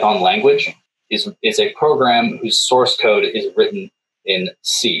the Python language is a program whose source code is written in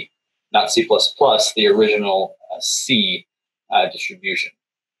C, not C++, the original C distribution.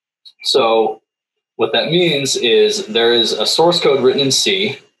 So what that means is there is a source code written in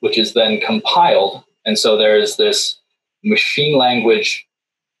C, which is then compiled. And so there is this machine language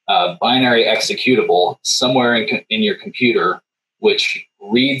binary executable somewhere in your computer, which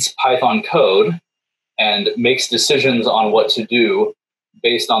reads Python code and makes decisions on what to do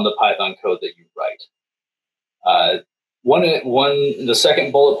based on the Python code that you write. The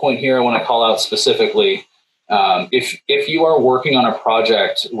second bullet point here I want to call out specifically, if you are working on a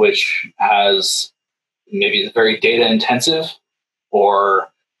project which has maybe is very data intensive or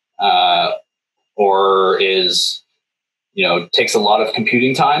is takes a lot of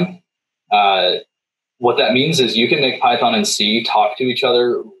computing time, what that means is you can make Python and C talk to each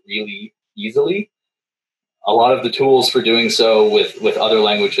other really easily. A lot of the tools for doing so with other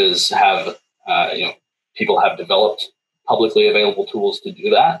languages have people have developed publicly available tools to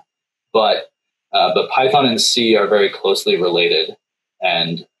do that, but Python and C are very closely related,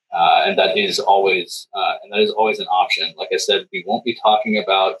 and that is always an option. Like I said, we won't be talking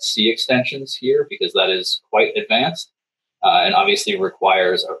about C extensions here because that is quite advanced, and obviously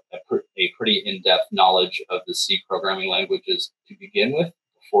requires a pretty in-depth knowledge of the C programming languages to begin with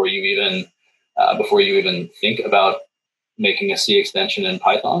before you even think about making a C extension in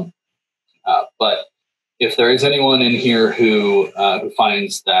Python. But if there is anyone in here who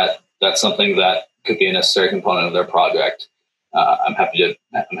finds that that's something that could be a necessary component of their project, I'm happy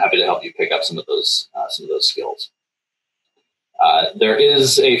to help you pick up some of those skills. There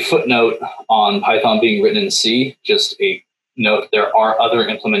is a footnote on Python being written in C. Just a note: there are other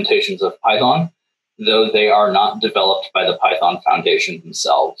implementations of Python, though they are not developed by the Python Foundation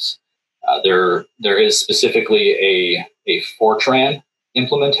themselves. There is specifically a Fortran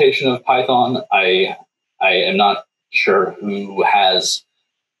implementation of Python. I am not sure who has.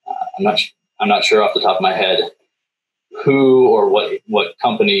 I'm not sure off the top of my head who or what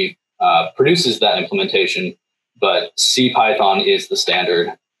company produces that implementation, but CPython is the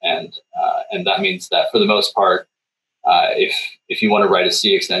standard, and that means that for the most part, if you want to write a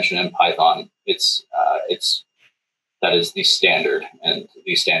C extension in Python, that is the standard, and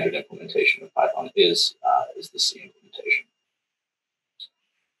the standard implementation of Python is the C implementation.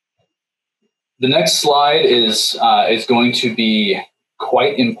 The next slide is going to be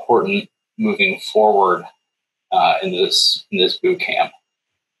quite important moving forward in this boot camp.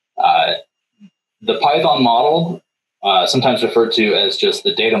 The Python model, sometimes referred to as just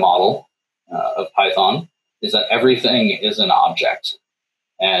the data model of Python, is that everything is an object.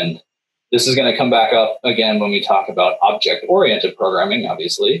 And this is going to come back up again when we talk about object-oriented programming,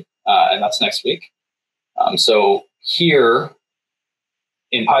 obviously, and that's next week. So here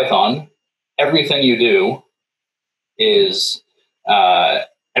in Python, everything you do is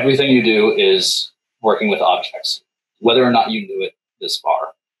working with objects, whether or not you knew it this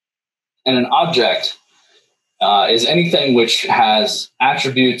far. And an object is anything which has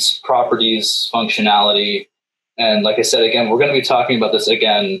attributes, properties, functionality. And like I said, again, we're going to be talking about this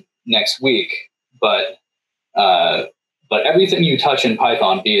again next week, but everything you touch in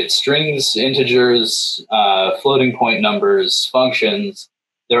Python, be it strings, integers, floating point numbers, functions,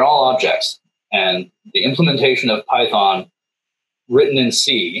 they're all objects. And the implementation of Python written in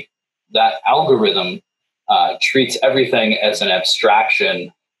C, that algorithm treats everything as an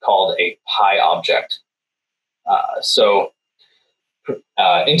abstraction called a Py object. So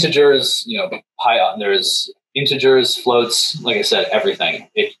integers, there's integers, floats, like I said, everything.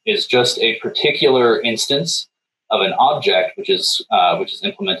 It is just a particular instance of an object which is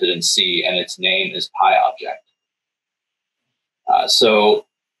implemented in C, and its name is Py object. So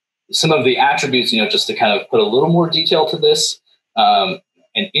some of the attributes, just to kind of put a little more detail to this, an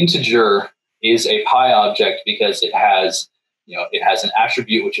integer is a Py object because it has an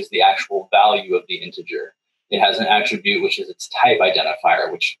attribute which is the actual value of the integer. It has an attribute which is its type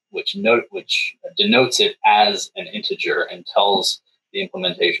identifier, which denotes it as an integer and tells the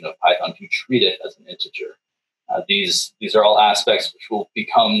implementation of Python to treat it as an integer. These are all aspects which will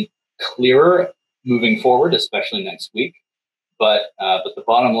become clearer moving forward, especially next week. But the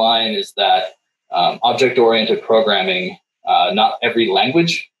bottom line is that object-oriented programming, not every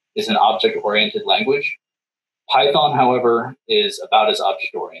language is an object-oriented language. Python, however, is about as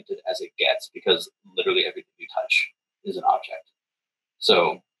object-oriented as it gets because literally everything you touch is an object.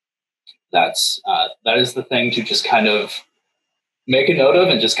 So that is the thing to just kind of make a note of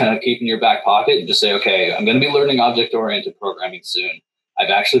and just kind of keep in your back pocket and just say, okay, I'm going to be learning object-oriented programming soon. I've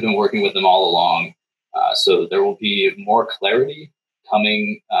actually been working with them all along. So there will be more clarity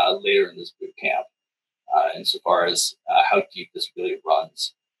coming later in this boot camp insofar as how deep this really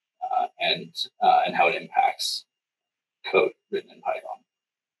runs and how it impacts code written in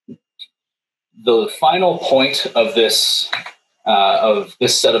Python. The final point of this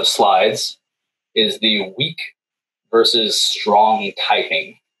set of slides is the weak versus strong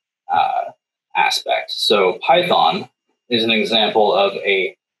typing aspect. So Python is an example of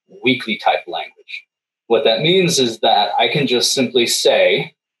a weakly typed language. What that means is that I can just simply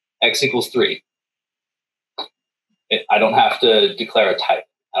say x equals 3. I don't have to declare a type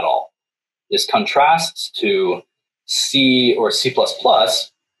at all. This contrasts to C or C++,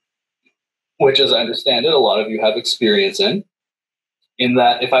 which, as I understand it, a lot of you have experience in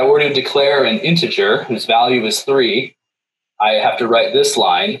that if I were to declare an integer whose value is 3, I have to write this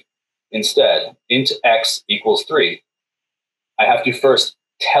line instead, int x equals 3. I have to first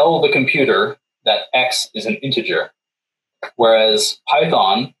tell the computer that x is an integer, whereas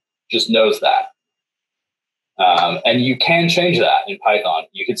Python just knows that. And you can change that in Python.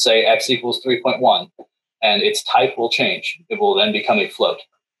 You could say x equals 3.1, and its type will change. It will then become a float.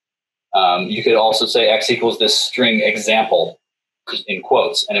 You could also say x equals this string example, in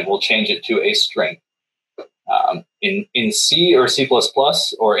quotes, and it will change it to a string. In C or C++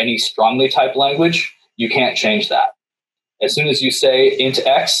 or any strongly typed language, you can't change that. As soon as you say int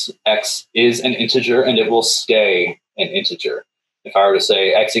x, x is an integer and it will stay an integer. If I were to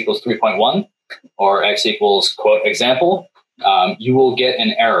say x equals 3.1 or x equals quote example, you will get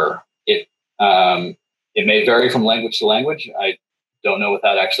an error. It may vary from language to language. I don't know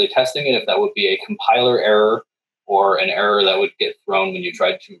without actually testing it if that would be a compiler error or an error that would get thrown when you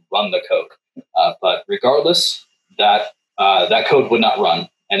tried to run the code. But regardless, that code would not run,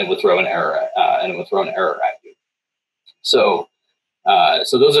 and it would throw an error. At you. So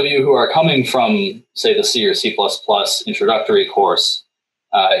those of you who are coming from, say, the C or C++ introductory course,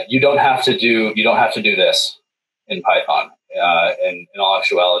 you don't have to do this in Python. In all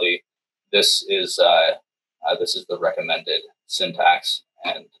actuality, this is the recommended syntax,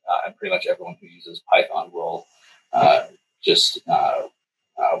 and pretty much everyone who uses Python will just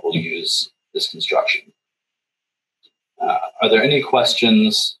we'll use this construction. Are there any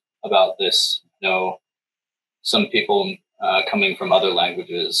questions about this? No. Some people coming from other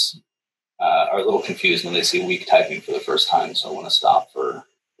languages are a little confused when they see weak typing for the first time, so I want to stop for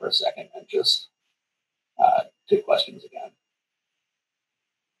a second and just take questions again.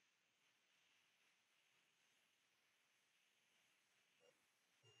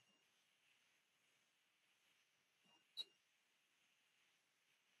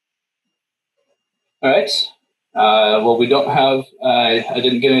 All right. Well, we don't have, I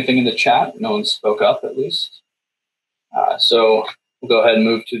didn't get anything in the chat. No one spoke up, at least. So we'll go ahead and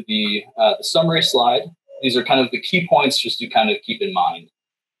move to the summary slide. These are kind of the key points just to kind of keep in mind,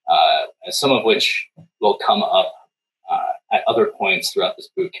 some of which will come up at other points throughout this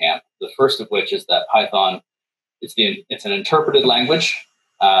boot camp. The first of which is that Python, it's an interpreted language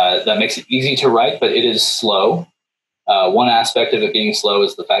that makes it easy to write, but it is slow. One aspect of it being slow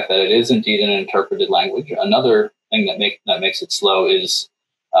is the fact that it is indeed an interpreted language. Another thing that makes it slow is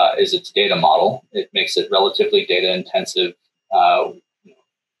its data model. It makes it relatively data intensive.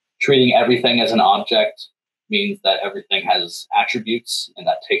 Treating everything as an object means that everything has attributes, and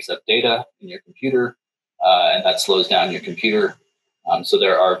that takes up data in your computer, and that slows down your computer. So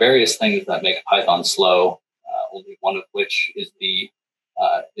there are various things that make Python slow. Only one of which is the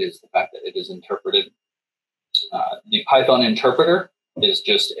fact that it is interpreted. The Python interpreter is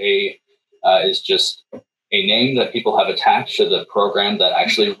just a name that people have attached to the program that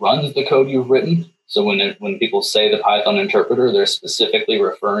actually runs the code you've written. So when people say the Python interpreter, they're specifically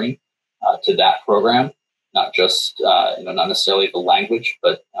referring to that program, not just not necessarily the language,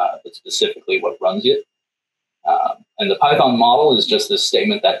 but specifically what runs it. And the Python model is just this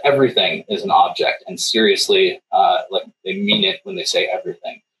statement that everything is an object, and seriously, like they mean it when they say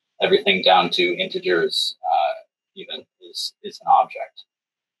everything. Everything down to integers even is an object.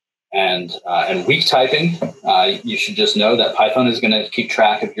 And weak typing, you should just know that Python is going to keep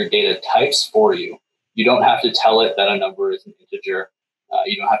track of your data types for you. You don't have to tell it that a number is an integer.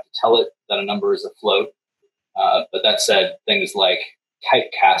 You don't have to tell it that a number is a float. But that said, things like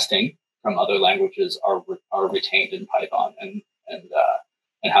typecasting from other languages are retained in Python, and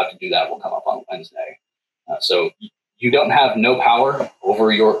how to do that will come up on Wednesday. So you don't have no power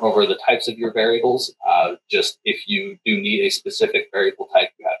over the types of your variables. Just if you do need a specific variable type,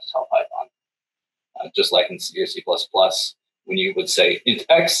 you have to tell Python. Just like in C or C++, when you would say int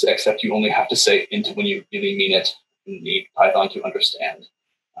x, except you only have to say int when you really mean it. You need Python to understand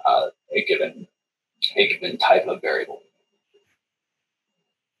a given type of variable.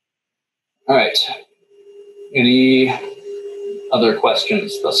 All right. Any other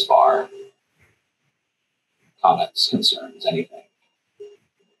questions thus far? Comments, concerns, anything?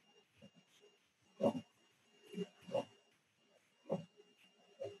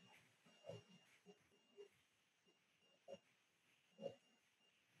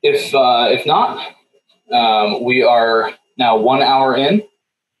 If not, we are now 1 hour in.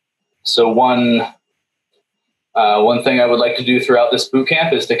 So one thing I would like to do throughout this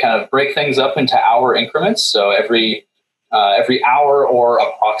bootcamp is to kind of break things up into hour increments. So every hour or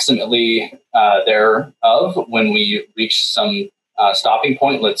approximately thereof, when we reach some stopping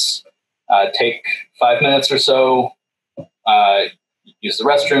point, let's take 5 minutes or so, use the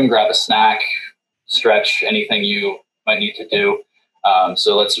restroom, grab a snack, stretch, anything you might need to do.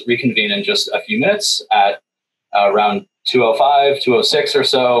 So let's reconvene in just a few minutes at around 2:05, 2:06 or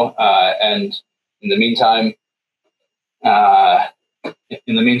so. And in the meantime,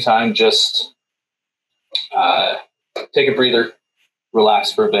 just take a breather,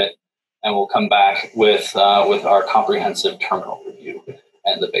 relax for a bit, and we'll come back with our comprehensive terminal review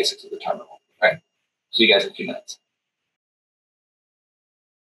and the basics of the terminal. All right. See you guys in a few minutes.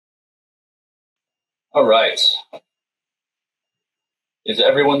 All right. Is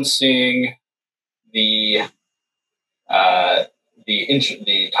everyone seeing the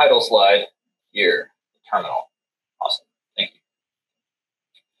title slide here, the terminal? Awesome. Thank you.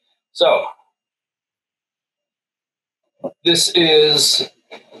 So this is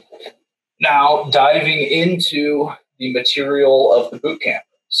now diving into the material of the bootcamp.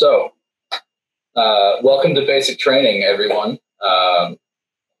 So welcome to basic training, everyone. And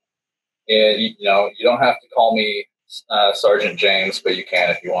you don't have to call me Sergeant James, but you can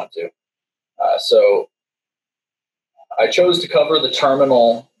if you want to. So I chose to cover the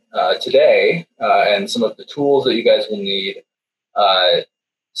terminal today and some of the tools that you guys will need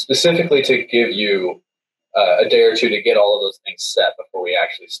specifically to give you a day or two to get all of those things set before we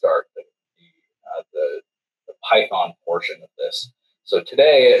actually start the Python portion of this. So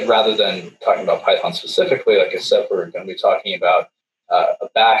today, rather than talking about Python specifically, like I said, we're going to be talking about a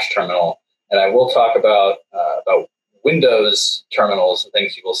Bash terminal, and I will talk about Windows terminals and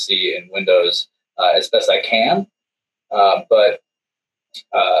things you will see in Windows as best I can. But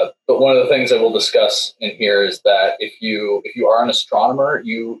one of the things I will discuss in here is that if you are an astronomer,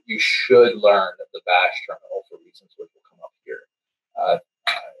 you should learn the Bash terminal for reasons which will come up here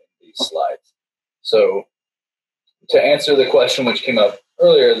in these slides. So to answer the question which came up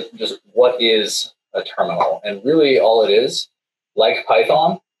earlier, just what is a terminal? And really all it is, like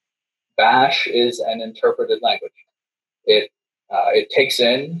Python, Bash is an interpreted language. It takes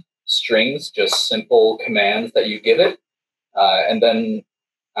in strings, just simple commands that you give it, and then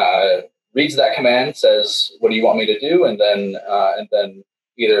reads that command, says, "What do you want me to do?" And then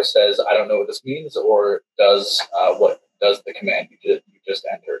either says, "I don't know what this means," or does what does the command you just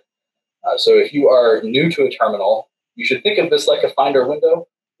entered. So if you are new to a terminal, you should think of this like a Finder window.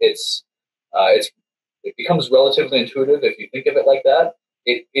 It becomes relatively intuitive if you think of it like that.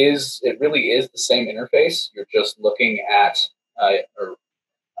 It really is the same interface. You're just looking at,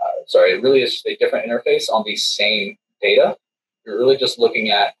 it really is just a different interface on the same data. You're really just looking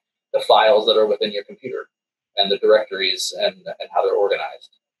at the files that are within your computer and the directories and how they're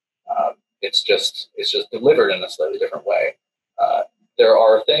organized. It's just delivered in a slightly different way. There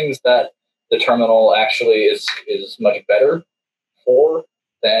are things that the terminal actually is much better for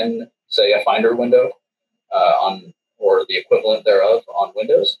than, say, a Finder window or the equivalent thereof on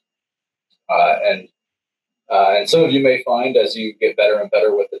Windows. And some of you may find as you get better and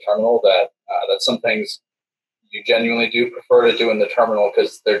better with the terminal that some things you genuinely do prefer to do in the terminal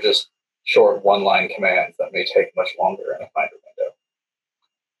because they're just short one-line commands that may take much longer in a Finder window.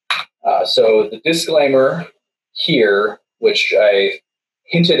 So the disclaimer here, which I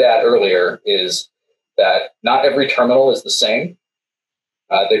hinted at earlier, is that not every terminal is the same.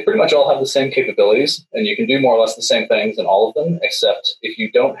 They pretty much all have the same capabilities, and you can do more or less the same things in all of them, except if you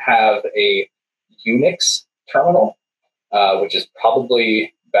don't have a Unix terminal, which is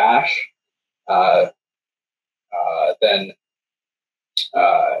probably Bash,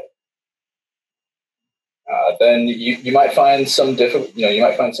 then you might find some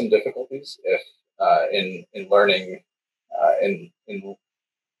difficulties if in learning in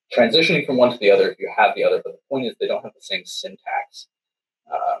transitioning from one to the other if you have the other. But the point is they don't have the same syntax.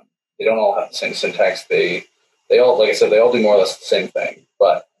 They don't all have the same syntax. They all, like I said, they all do more or less the same thing.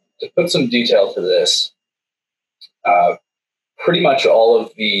 But to put some detail to this, pretty much all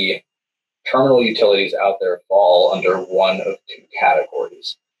of the terminal utilities out there fall under one of two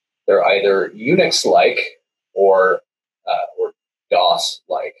categories. They're either Unix-like or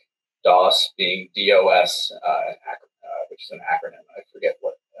DOS-like. DOS being DOS, which is an acronym. I forget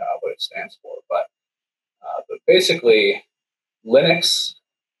what it stands for, but basically, Linux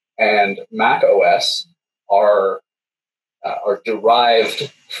and Mac OS are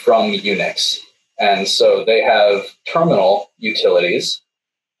derived from Unix, and so they have terminal utilities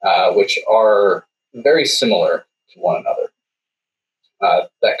which are very similar to one another.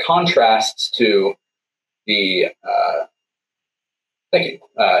 That contrasts to the thank you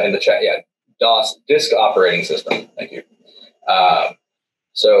in the chat. Yeah, DOS, disk operating system. Thank you.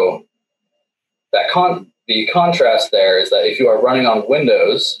 So the contrast there is that if you are running on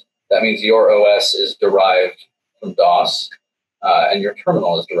Windows, that means your OS is derived from DOS, and your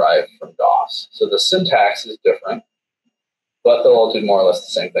terminal is derived from DOS. So the syntax is different, but they'll all do more or less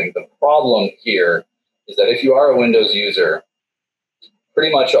the same thing. The problem here is that if you are a Windows user,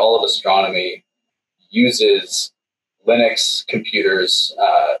 pretty much all of astronomy uses Linux computers.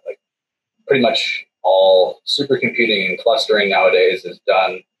 Like pretty much all supercomputing and clustering nowadays is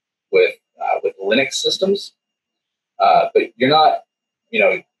done with Linux systems. But you're not,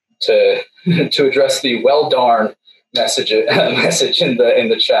 to to address the well darn message in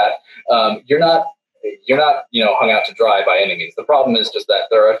the chat. You're not hung out to dry by any means. The problem is just that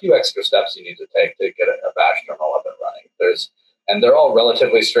there are a few extra steps you need to take to get a Bash terminal up and running. And they're all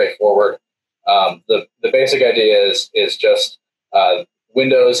relatively straightforward. The basic idea is just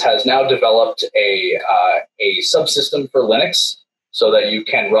Windows has now developed a subsystem for Linux so that you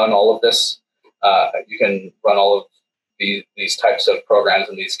can run all of this. You can run all of these types of programs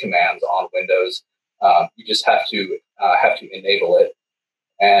and these commands on Windows. You just have to enable it,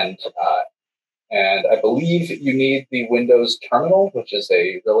 and I believe you need the Windows terminal, which is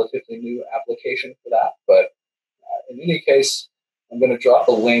a relatively new application for that. But in any case, I'm going to drop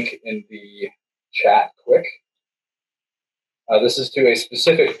a link in the chat quick. This is to a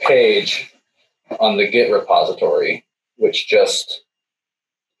specific page on the Git repository, which just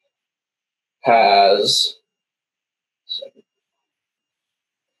has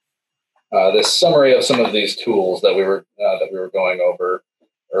this summary of some of these tools that we were going over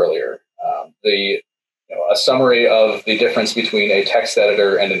earlier. A summary of the difference between a text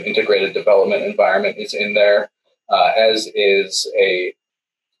editor and an integrated development environment is in there, as is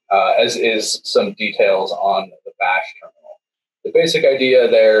some details on the Bash terminal. The basic idea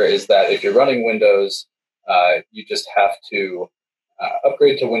there is that if you're running Windows, you just have to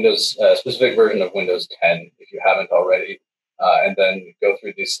upgrade to Windows, a specific version of Windows 10 if you haven't already, and then go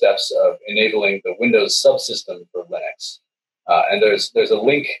through these steps of enabling the Windows subsystem for Linux. And there's a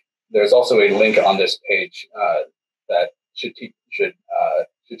link. There's also a link on this page that should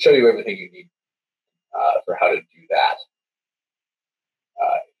show you everything you need for how to do that.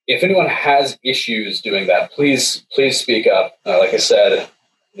 If anyone has issues doing that, please speak up. Like I said,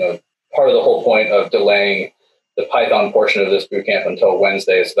 part of the whole point of delaying the Python portion of this bootcamp until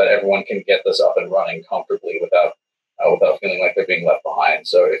Wednesday is so that everyone can get this up and running comfortably without feeling like they're being left behind.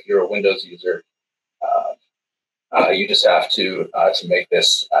 So if you're a Windows user, you just have to make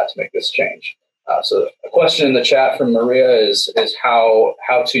this change. So a question in the chat from Maria is how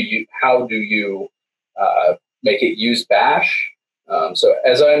do you make it use Bash? So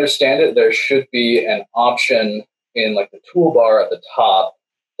as I understand it, there should be an option in like the toolbar at the top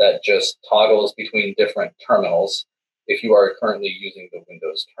that just toggles between different terminals if you are currently using the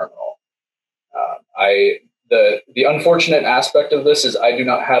Windows terminal. The unfortunate aspect of this is I do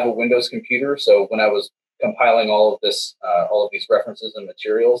not have a Windows computer, so when I was compiling all of these references and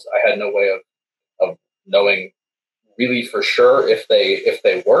materials, I had no way of knowing really for sure if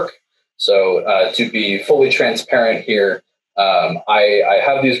they work. So to be fully transparent here, I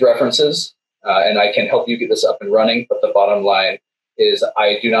have these references and I can help you get this up and running. But the bottom line is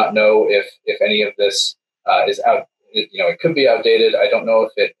I do not know if any of this is out. It could be outdated. I don't know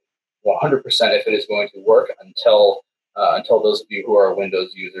if it 100% if it is going to work until those of you who are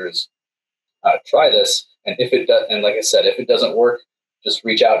Windows users try this. And if it does, and like I said, if it doesn't work, just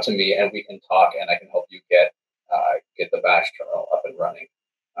reach out to me and we can talk, and I can help you get the Bash terminal up and running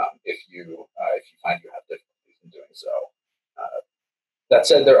if you find you have difficulties in doing so. That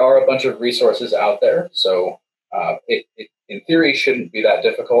said, there are a bunch of resources out there, so it in theory shouldn't be that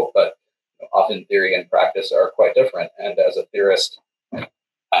difficult, but often theory and practice are quite different. And as a theorist,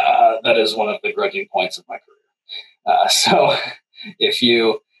 that is one of the grudging points of my career. So if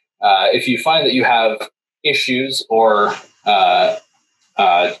you find that you have issues or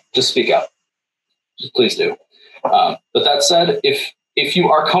just speak up. Just please do. But that said, if you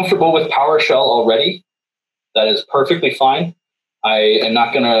are comfortable with PowerShell already, that is perfectly fine. I am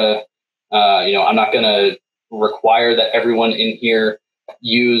not gonna, I'm not gonna require that everyone in here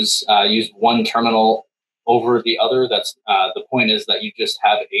use one terminal over the other. That's the point is that you just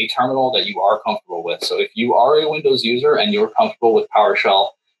have a terminal that you are comfortable with. So if you are a Windows user and you're comfortable with PowerShell,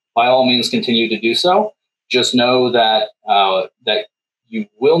 by all means continue to do so. Just know that that you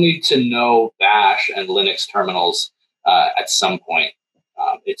will need to know Bash and Linux terminals at some point.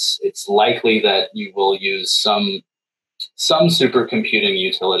 It's likely that you will use some supercomputing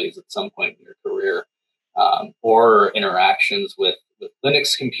utilities at some point in your career, or interactions with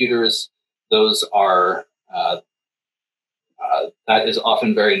Linux computers. Those are that is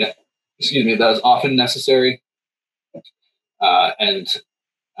often that is often necessary, and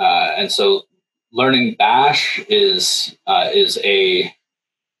so learning Bash is an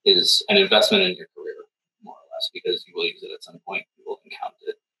investment in your career, more or less, because you will use it at some point. You will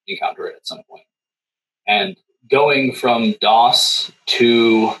encounter it at some point. And going from DOS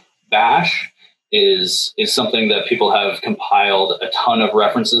to Bash is something that people have compiled a ton of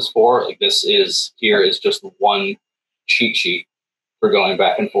references for. Like here is just one cheat sheet for going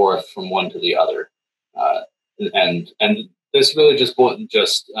back and forth from one to the other, and this really just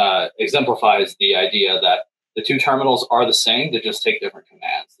exemplifies the idea that the two terminals are the same. They just take different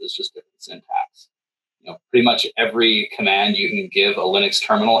commands. There's just different syntax. Pretty much every command you can give a Linux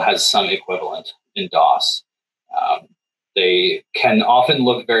terminal has some equivalent in DOS. They can often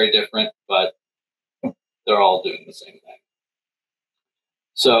look very different, but they're all doing the same thing.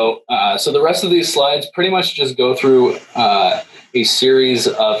 So the rest of these slides pretty much just go through a series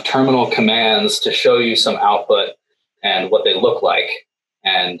of terminal commands to show you some output and what they look like,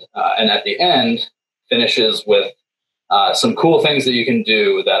 and at the end finishes with some cool things that you can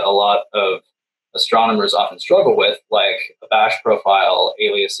do that a lot of astronomers often struggle with, like a Bash profile,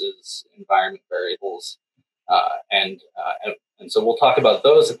 aliases, environment variables, and so we'll talk about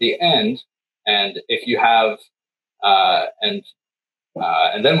those at the end. And if you have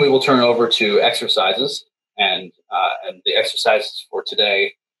and then we will turn over to exercises, and the exercises for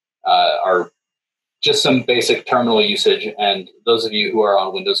today are just some basic terminal usage. And those of you who are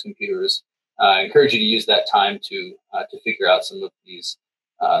on Windows computers, I encourage you to use that time to figure out some of these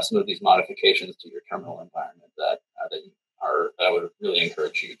modifications to your terminal environment that I would really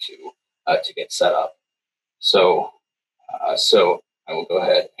encourage you to get set up. So I will go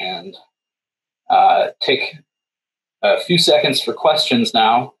ahead and take a few seconds for questions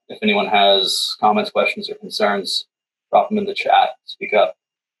now. If anyone has comments, questions, or concerns, drop them in the chat. Speak up.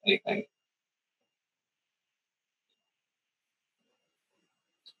 Anything.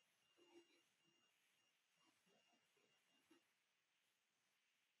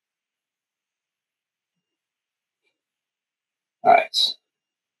 All right.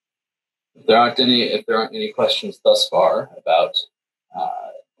 If there aren't any questions thus far about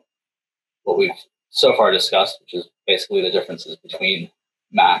what we've so far discussed, which is basically the differences between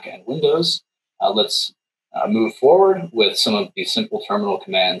Mac and Windows, let's move forward with some of the simple terminal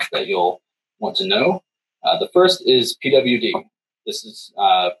commands that you'll want to know. The first is pwd. This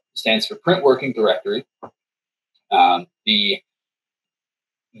stands for Print Working Directory. The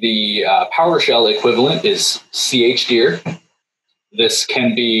PowerShell equivalent is chdir. This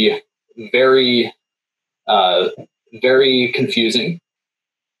can be very confusing.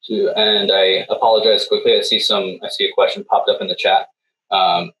 And I apologize quickly. I see a question popped up in the chat.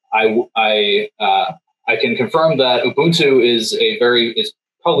 I can confirm that Ubuntu is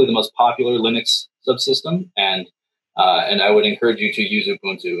probably the most popular Linux subsystem, and I would encourage you to use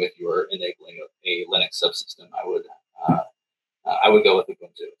Ubuntu if you are enabling a Linux subsystem. I would go with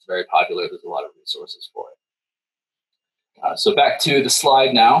Ubuntu. It's very popular. There's a lot of resources for it. So back to the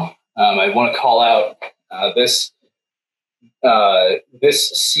slide now. I want to call out this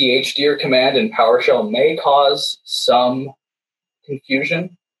chdir command in PowerShell may cause some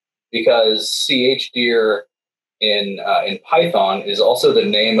confusion, because chdir in Python is also the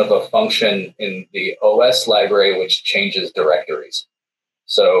name of a function in the OS library which changes directories.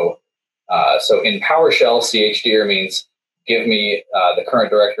 So in PowerShell, chdir means give me the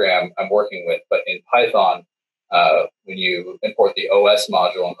current directory I'm working with, but in Python, when you import the OS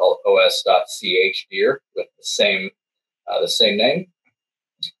module and call it os.chdir with the same name,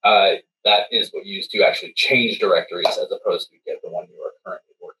 that is what you use to actually change directories as opposed to get the one you are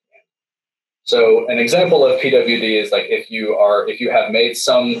currently working in. So an example of pwd is like if you have made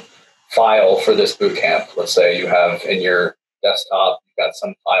some file for this bootcamp. Let's say you have in your desktop, you've got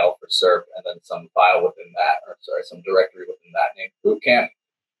some file for SURP and then some file within that, some directory within that named bootcamp.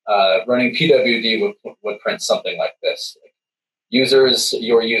 Running pwd would print something like this: like users,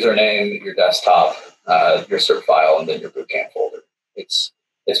 your username, your desktop, your SURP file, and then your bootcamp folder. It's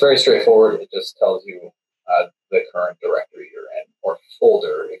very straightforward. It just tells you the current directory you're in, or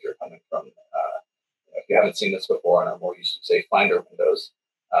folder if you're coming from. If you haven't seen this before, and I'm more used to say Finder Windows,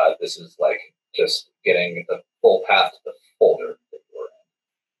 this is like just getting the full path to the folder that you're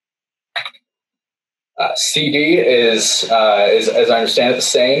in. CD is, as I understand it, the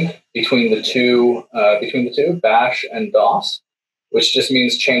same between the two, Bash and DOS, which just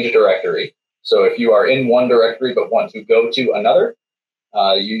means change directory. So if you are in one directory but want to go to another,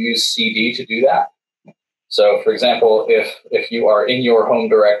 you use CD to do that. So, for example, if you are in your home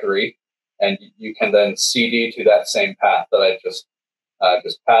directory and you can then CD to that same path that I just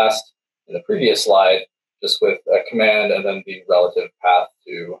passed in the previous slide, just with a command and then the relative path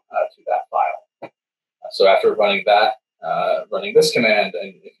to that file. So after running this command,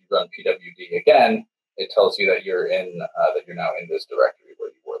 and if you run pwd again, it tells you that you're now in this directory where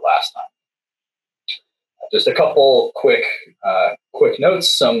you were last time. Just a couple quick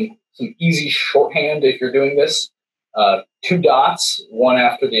notes, some easy shorthand if you're doing this. 2 dots, one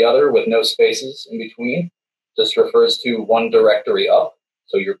after the other with no spaces in between, just refers to one directory up,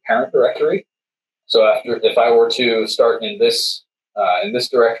 so your parent directory. So if I were to start in this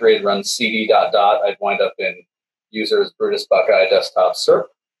directory and run cd ... I'd wind up in users Brutus Buckeye desktop SURP,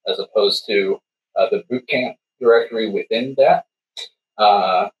 as opposed to the bootcamp directory within that.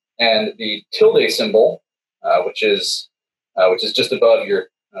 And the tilde symbol, which is just above your,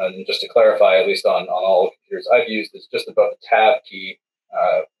 just to clarify, at least on all computers I've used, is just above the tab key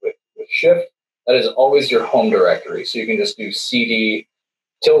with shift. That is always your home directory. So you can just do cd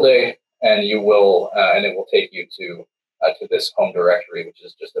tilde, and you will, and it will take you to this home directory, which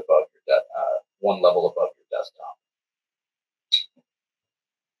is just above your one level above your desktop.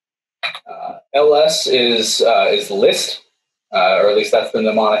 ls is list. Or at least that's the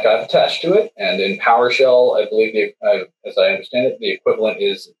mnemonic I've attached to it. And in PowerShell, I believe, as I understand it, the equivalent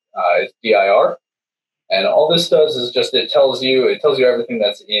is dir. And all this does is just it tells you everything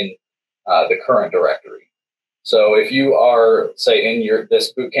that's in the current directory. So if you are, say, in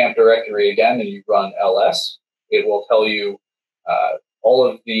this bootcamp directory again, and you run ls, it will tell you all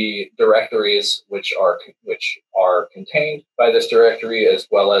of the directories which are contained by this directory, as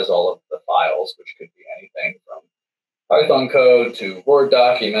well as all of the files, which could be anything from Python code to Word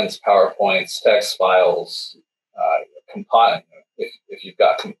documents, PowerPoints, text files, compiling. If you've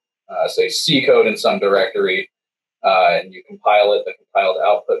got, say, C code in some directory, and you compile it, the compiled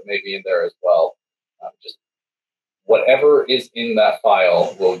output may be in there as well. Just whatever is in that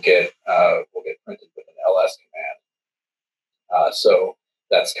file will get printed with an ls command. So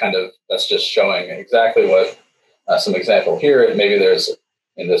that's just showing exactly what some example here. Maybe there's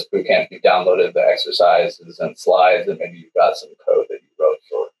in this bootcamp you downloaded the exercises and slides, and maybe you've got some code that you wrote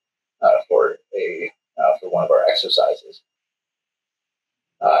for one of our exercises.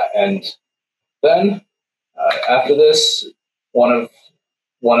 And then after this, one of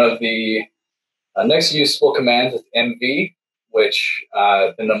the next useful commands is mv, which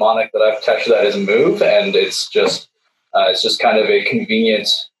the mnemonic that I've attached to that is move, and it's just kind of a convenient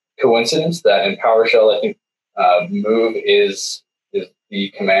coincidence that in PowerShell, I think move is the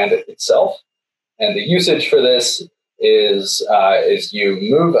command itself, and the usage for this is you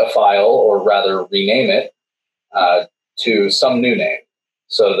move a file, or rather rename it to some new name.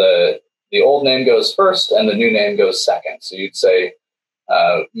 So the old name goes first, and the new name goes second. So you'd say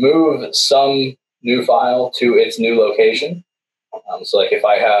move some new file to its new location. So like if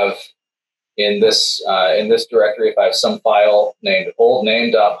I have in this directory, if I have some file named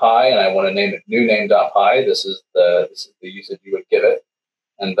oldname.py and I want to name it newname.py, this is the usage you would give it.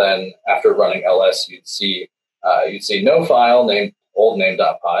 And then after running ls, you'd see no file named oldname.py,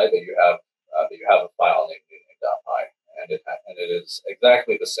 but you have a file named newname.py, and it is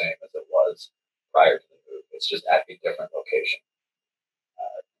exactly the same as it was prior to the move. It's just at a different location.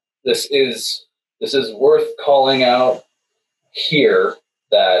 This is worth calling out here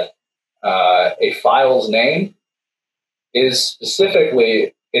that a file's name is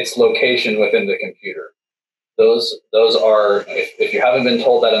specifically its location within the computer. Those are, if you haven't been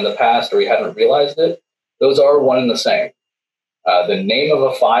told that in the past or you haven't realized it, those are one and the same. The name of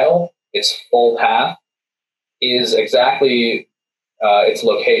a file, its full path, is exactly its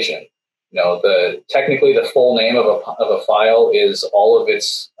location. Technically the full name of a file is all of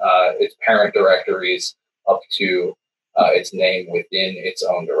its parent directories up to its name within its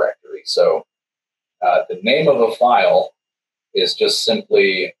own directory. So the name of a file is just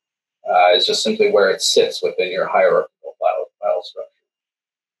simply where it sits within your hierarchical file structure.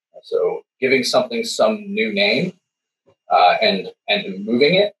 So giving something some new name and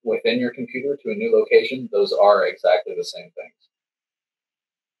moving it within your computer to a new location, those are exactly the same things.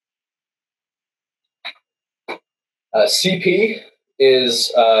 CP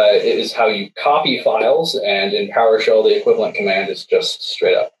is how you copy files, and in PowerShell, the equivalent command is just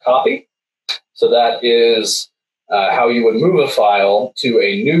straight up copy. So that is how you would move a file to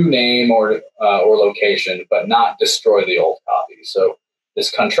a new name or location, but not destroy the old copy. So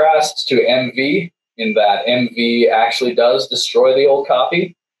this contrasts to MV in that MV actually does destroy the old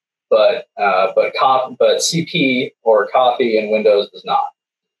copy, but CP or copy in Windows does not.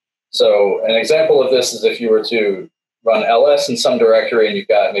 So an example of this is if you were to run ls in some directory and you've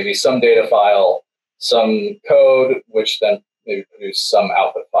got maybe some data file, some code, which then maybe produce some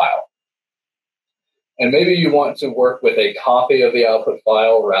output file. And maybe you want to work with a copy of the output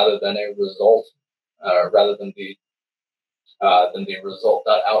file rather than a result, rather than the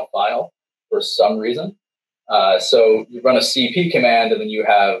result.out file for some reason. So you run a CP command, and then you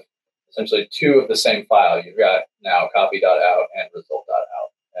have essentially two of the same file. You've got now copy.out and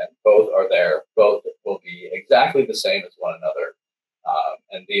result.out, and both are there. Both will be exactly the same as one another.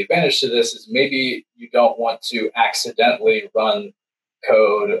 And the advantage to this is maybe you don't want to accidentally run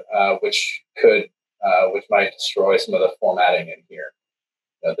code which might destroy some of the formatting in here.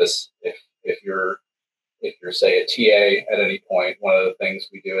 If you're say a TA at any point, one of the things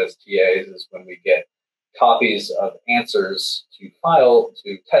we do as TAs is when we get copies of answers to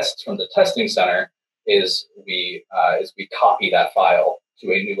tests from the testing center, is we copy that file to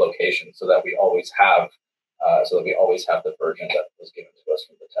a new location so that we always have the version that was given to us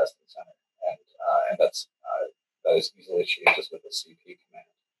from the testing center, and that is easily achieved just with the CP command.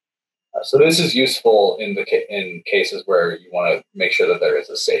 So this is useful in cases where you want to make sure that there is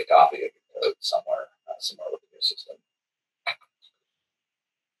a safe copy of your code somewhere within your system.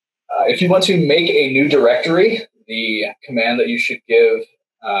 If you want to make a new directory, the command that you should give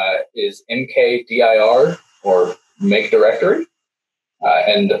is mkdir, or make directory.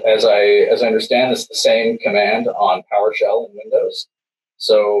 And as I understand, it's the same command on PowerShell in Windows.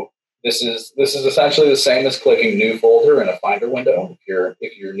 So this is essentially the same as clicking New Folder in a Finder window.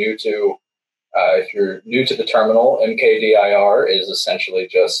 If you're new to the terminal, mkdir is essentially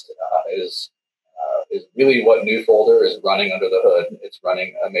just is really what New Folder is running under the hood. It's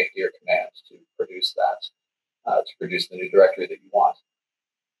running a makedir command to produce the new directory that you want.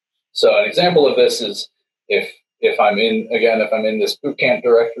 So an example of this is if I'm in this bootcamp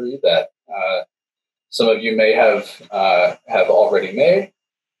directory that some of you may have already made.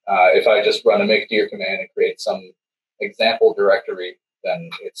 If I just run a makedir command and create some example directory, then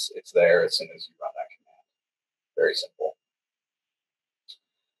it's there as soon as you run that command. Very simple.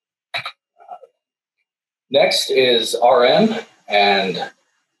 Next is RM, and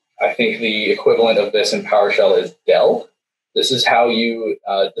I think the equivalent of this in PowerShell is del. This is how you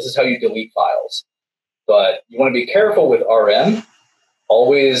delete files. But you want to be careful with RM.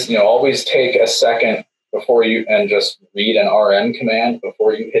 Always take a second before and just read an RM command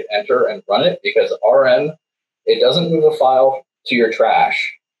before you hit enter and run it, because RM, it doesn't move a file to your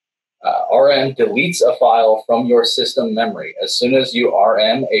trash. RM deletes a file from your system memory. As soon as you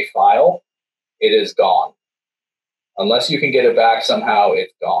RM a file, it is gone. Unless you can get it back somehow,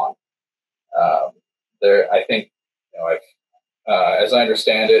 it's gone. I think, as I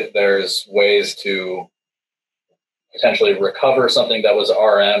understand it, there's ways to potentially recover something that was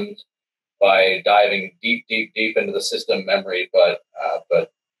RM'd by diving deep into the system memory, but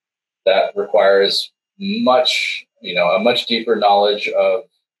that requires a much deeper knowledge of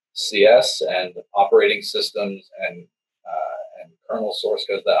CS and operating systems and kernel source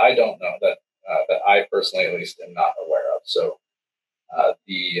codes that I don't know, that I personally at least am not aware of. So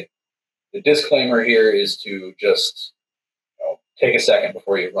the disclaimer here is to just take a second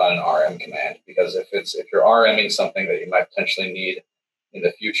before you run an RM command, because if you're RMing something that you might potentially need in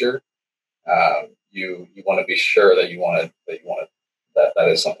the future, you want to be sure that that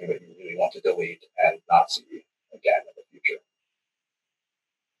is something that you really want to delete and not see again in the future.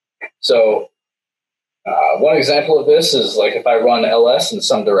 So one example of this is like if I run ls in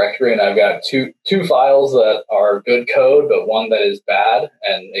some directory and I've got two files that are good code, but one that is bad,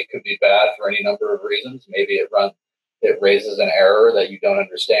 and it could be bad for any number of reasons. Maybe it raises an error that you don't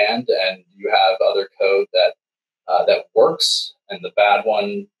understand, and you have other code that works, and the bad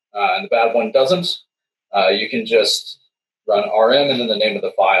one doesn't. You can just run RM and then the name of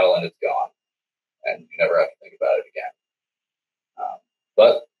the file, and it's gone, and you never have to think about it again.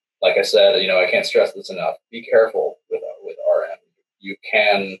 But like I said, I can't stress this enough. Be careful with RM. You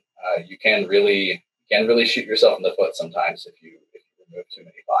can really shoot yourself in the foot sometimes if you remove too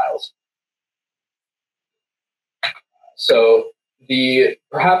many files. So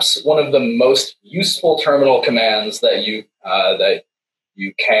perhaps one of the most useful terminal commands that you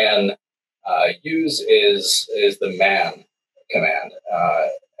can use is the man command.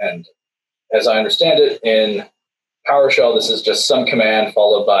 And as I understand it, in PowerShell, this is just some command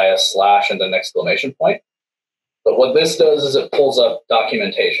followed by a slash and an exclamation point. But what this does is it pulls up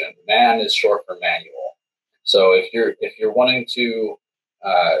documentation. Man is short for manual. So if you're wanting to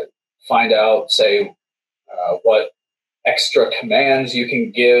find out, say, what extra commands you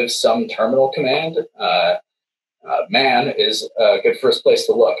can give some terminal command, man is a good first place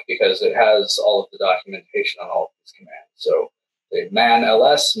to look, because it has all of the documentation on all of these commands. So the man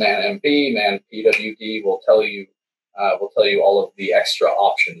ls, man mp, man pwd will tell you all of the extra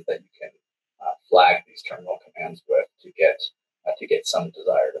options that you can flag these terminal commands with to get some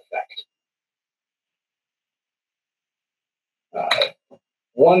desired effect.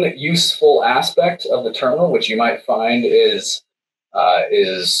 One useful aspect of the terminal, which you might find, is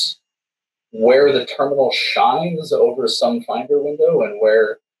where the terminal shines over some Finder window, and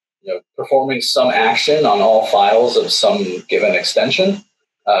where performing some action on all files of some given extension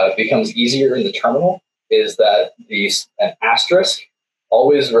becomes easier in the terminal. Is that an asterisk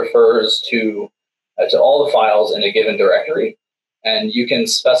always refers to all the files in a given directory, and you can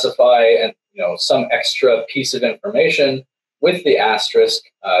specify some extra piece of information with the asterisk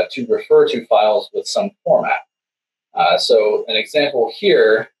to refer to files with some format. So an example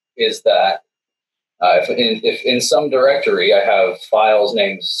here is that if in some directory I have files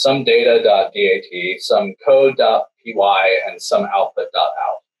named some data.dat, some code.py, and some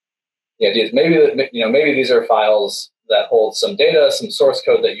output.out. The idea is maybe these are files that hold some data, some source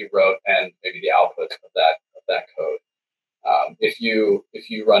code that you wrote, and maybe the output of that code. If you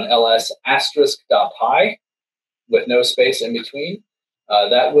run ls *.py with no space in between,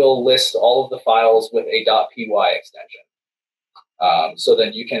 that will list all of the files with a .py extension. So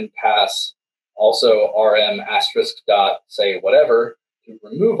then you can pass also rm *say whatever to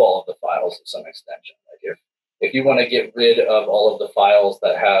remove all of the files of some extension. Like if you want to get rid of all of the files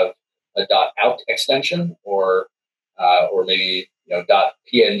that have a .out extension, or maybe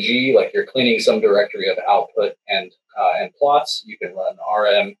 .png, like you're cleaning some directory of output and plots, you can run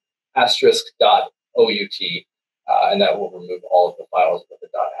rm *.out, and that will remove all of the files with the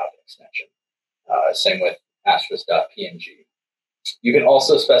 .out extension. Same with *.png. You can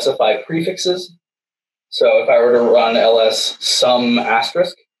also specify prefixes. So if I were to run ls sum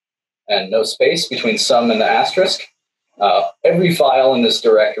asterisk and no space between sum and the asterisk, every file in this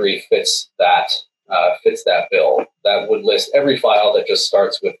directory fits that bill. That would list every file that just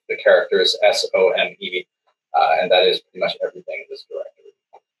starts with the characters SOME, and that is pretty much everything in this directory.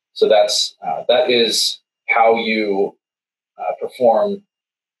 So that is how you perform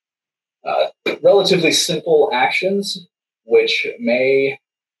relatively simple actions, which may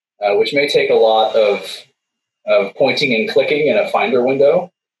take a lot of pointing and clicking in a Finder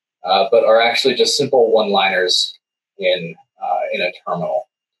window, but are actually just simple one-liners in a terminal.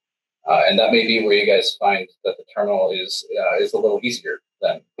 And that may be where you guys find that the terminal is a little easier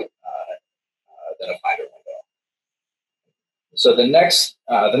than a Finder window. So the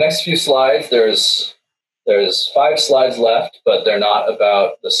next few slides, there's 5 slides left, but they're not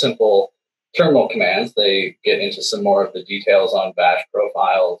about the simple terminal commands. They get into some more of the details on bash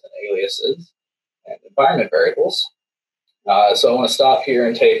profiles and aliases and environment variables. So I want to stop here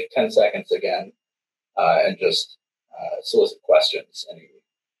and take 10 seconds again and just solicit questions, any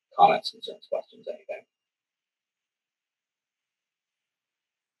comments, concerns, questions, anything.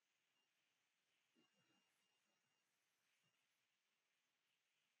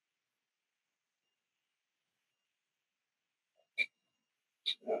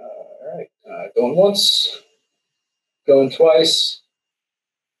 All right, going once, going twice.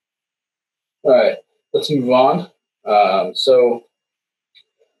 All right, let's move on. So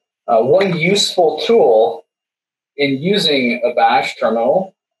one useful tool in using a bash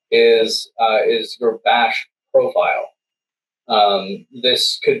terminal is your bash profile.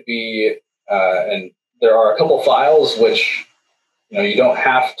 This could be, and there are a couple files which you don't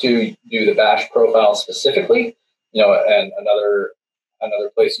have to do the bash profile specifically. And another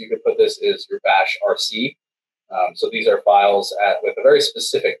place you could put this is your bash RC. So these are files with a very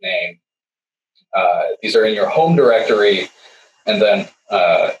specific name. These are in your home directory, and then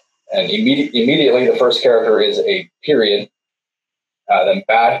immediately the first character is a period. Then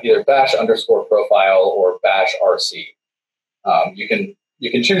either bash _ profile or bash RC. You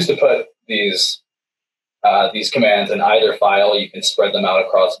can choose to put these commands in either file. You can spread them out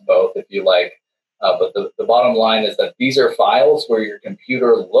across both if you like. But the bottom line is that these are files where your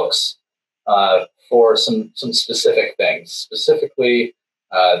computer looks for some specific things, specifically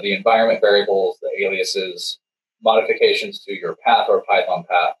the environment variables, the aliases, modifications to your path or Python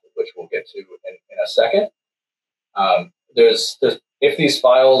path, which we'll get to in a second. If these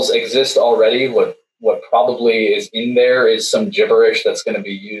files exist already, what probably is in there is some gibberish that's going to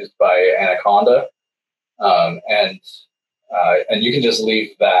be used by Anaconda, and you can just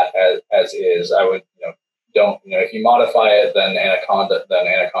leave that as is. I would if you modify it, then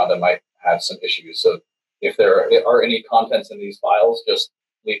Anaconda might have some issues. So if there are any contents in these files, just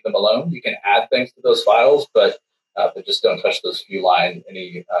leave them alone. You can add things to those files, but just don't touch those few lines,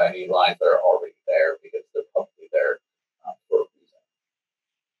 any lines that are already there, because they're probably there for a reason.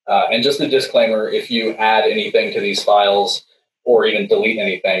 And just a disclaimer: if you add anything to these files or even delete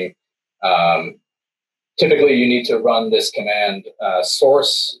anything, typically you need to run this command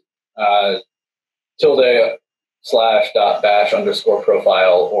source ~bash _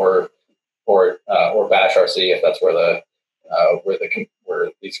 profile or bash RC, if that's where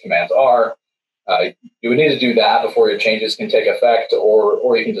these commands are. You would need to do that before your changes can take effect,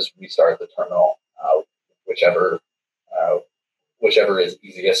 or you can just restart the terminal, whichever is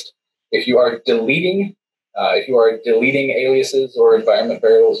easiest. If you are deleting aliases or environment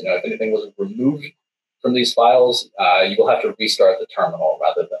variables, if anything was removed from these files, you will have to restart the terminal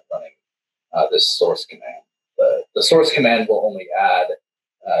rather than running this source command. The source command will only add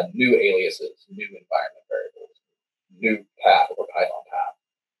new aliases, new environment variables, new path or Python path.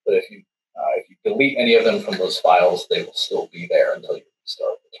 But if you delete any of them from those files, they will still be there until you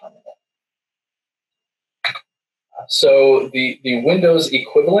restart the terminal. So the Windows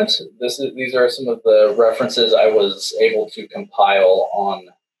equivalent, these are some of the references I was able to compile on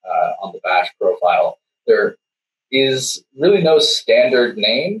the bash profile. There is really no standard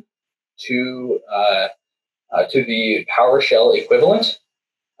name to the PowerShell equivalent,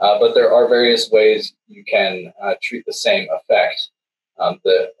 but there are various ways you can treat the same effect,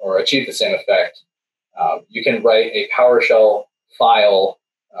 or achieve the same effect. You can write a PowerShell file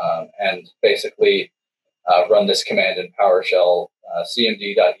and basically run this command in PowerShell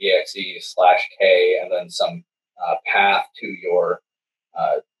cmd.exe/k, and then some path to your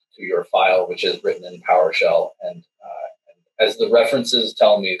file, which is written in PowerShell. And as the references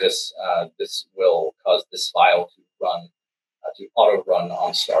tell me, this will cause this file to run to auto run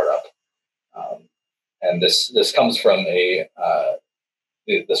on startup. And this comes from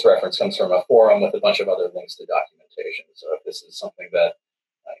this reference comes from a forum with a bunch of other links to documentation. So if this is something that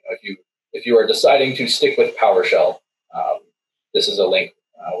if you are deciding to stick with PowerShell, this is a link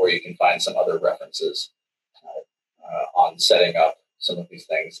where you can find some other references on setting up some of these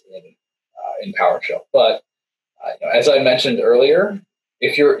things in PowerShell. But as I mentioned earlier,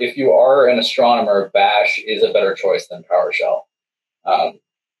 if you are an astronomer, Bash is a better choice than PowerShell.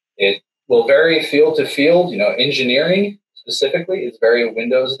 It will vary field to field. Engineering specifically is very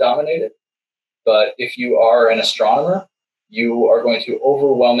Windows dominated. But if you are an astronomer, you are going to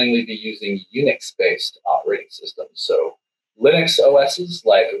overwhelmingly be using Unix-based operating systems. So Linux OSs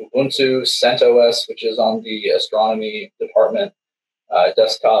like Ubuntu, CentOS, which is on the astronomy department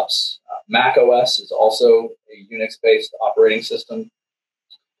desktops. Mac OS is also a Unix-based operating system.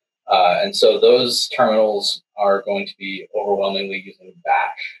 And so those terminals are going to be overwhelmingly using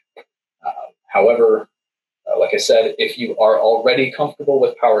Bash. However, like I said, if you are already comfortable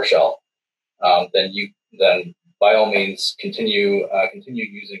with PowerShell, then by all means continue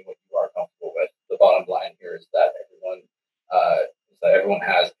using what you are comfortable with. The bottom line here is that everyone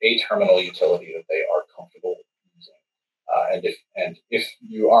has a terminal utility that they are comfortable using. And if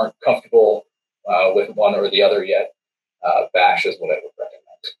you aren't comfortable with one or the other yet, Bash is what I would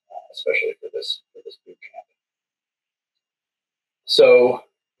recommend, especially for this bootcamp. So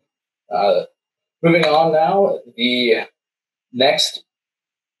moving on now, the next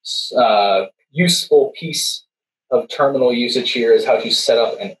useful piece of terminal usage here is how to set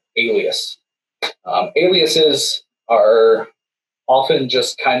up an alias. Aliases are often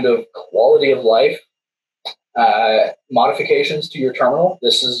just kind of quality of life modifications to your terminal.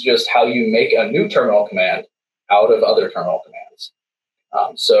 This is just how you make a new terminal command out of other terminal commands.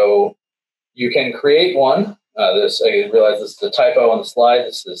 So you can create one. I realize this is a typo on the slide.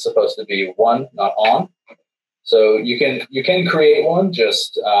 This is supposed to be one, not on. So you can create one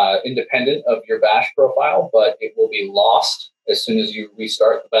just independent of your Bash profile, but it will be lost as soon as you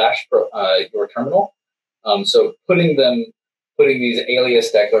restart the Bash your terminal. So putting these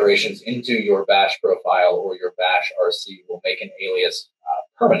alias declarations into your Bash profile or your Bash RC will make an alias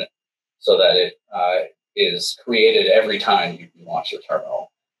permanent, so that it is created every time you launch your terminal.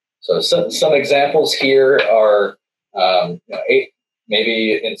 So some examples here are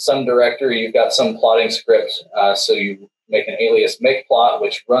maybe in some directory you've got some plotting script, so you make an alias makeplot,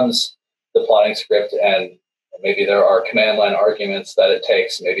 which runs the plotting script, and maybe there are command line arguments that it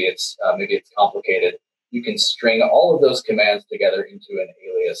takes. Maybe it's complicated. You can string all of those commands together into an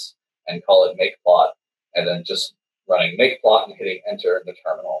alias and call it makeplot, and then just running makeplot and hitting enter in the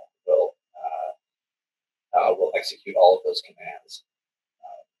terminal will execute all of those commands.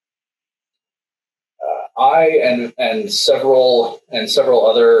 I and several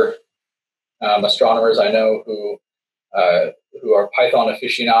other astronomers I know who are Python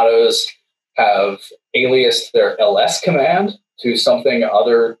aficionados have aliased their ls command to something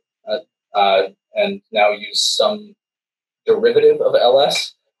other and now use some derivative of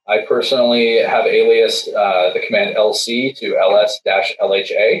ls. I personally have aliased the command lc to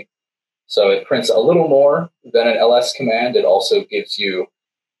ls-lha. So it prints a little more than an ls command. It also gives you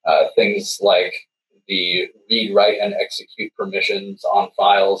things like the read, write, and execute permissions on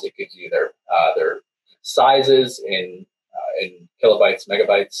files. It gives you their sizes in kilobytes,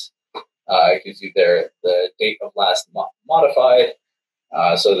 megabytes. It gives you the date of last modified.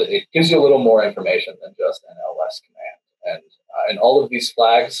 So that it gives you a little more information than just an ls command. And all of these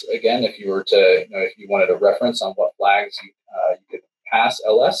flags, again, if you were to, if you wanted a reference on what flags you could pass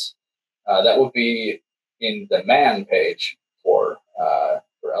ls, that would be in the man page for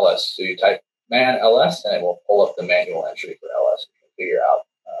ls. So you type man ls, and it will pull up the manual entry for ls. You can figure out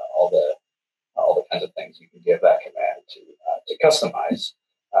all the kinds of things you can give that command to customize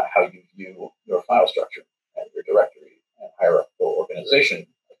how you view your file structure and your directory and hierarchical organization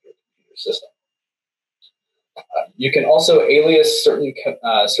of your computer system. You can also alias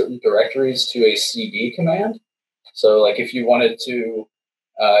certain directories to a cd command. So, like if you wanted to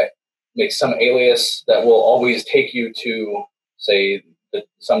make some alias that will always take you to, say,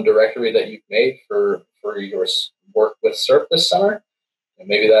 some directory that you've made for your work with SURP this summer, and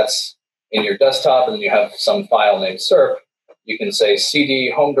maybe that's in your desktop, and then you have some file named SURP. You can say cd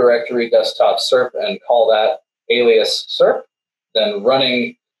home directory desktop SURP and call that alias SURP. Then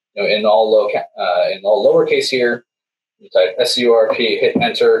running in all lowercase here, You type SURP, hit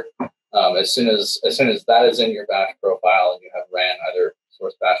enter. As soon as that is in your bash profile and you have ran either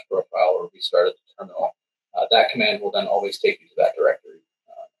source bash profile or restarted the terminal, that command will then always take you to that directory.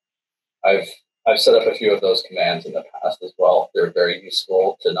 I've set up a few of those commands in the past as well. They're very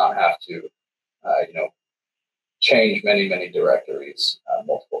useful to not have to, change many directories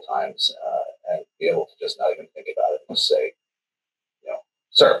multiple times and be able to just not even think about it. Just say,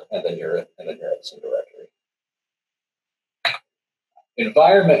 SURP, and then you're at the same directory.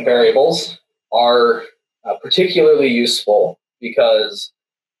 Environment variables are particularly useful because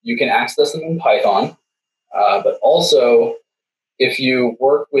you can access them in Python, but also if you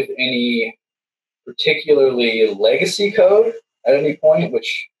work with any particularly legacy code at any point,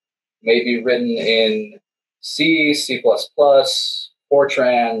 which may be written in C, C++,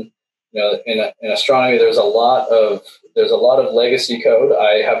 Fortran. In astronomy, there's a lot of legacy code.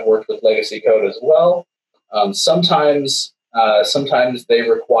 I have worked with legacy code as well. Sometimes they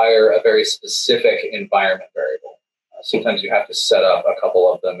require a very specific environment variable. Sometimes you have to set up a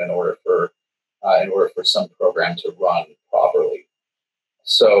couple of them in order for some program to run properly.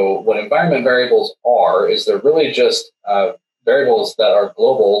 So what environment variables are is they're really just variables that are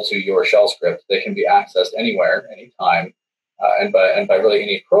global to your shell script. They can be accessed anywhere, anytime, and by really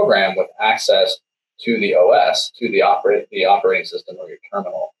any program with access to the OS, to the operating system or your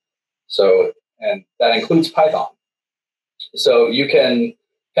terminal. So, and that includes Python. So you can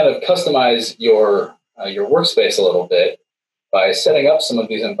kind of customize your workspace a little bit by setting up some of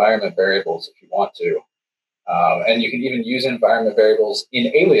these environment variables if you want to. And you can even use environment variables in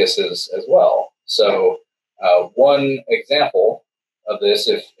aliases as well. So one example of this,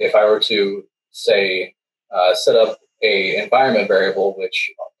 if I were to say set up a environment variable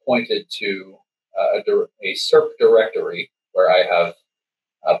which pointed to a SURP directory where I have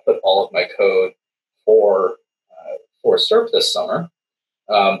put all of my code for SURP this summer,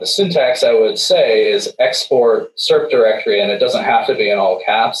 the syntax I would say is export SURP directory, and it doesn't have to be in all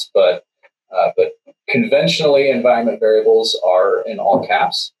caps, but conventionally environment variables are in all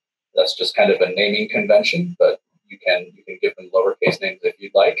caps. That's just kind of a naming convention, but you can give them lowercase names if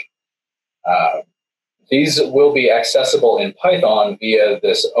you'd like. These will be accessible in Python via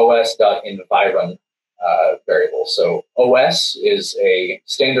this os.environ variable. So OS is a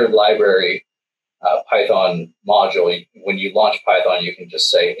standard library Python module. When you launch Python, you can just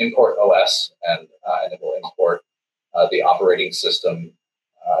say import OS, and it will import the operating system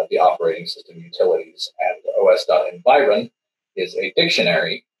utilities. And os.environ is a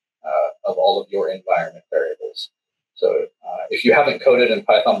dictionary of all of your environment variables. So if you haven't coded in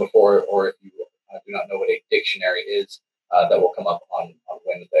Python before, or if you do not know what a dictionary is, that will come up on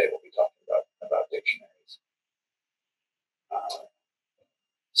Wednesday. We'll be talking about dictionaries.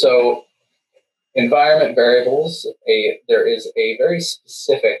 So environment variables, there is a very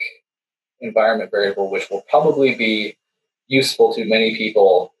specific environment variable which will probably be useful to many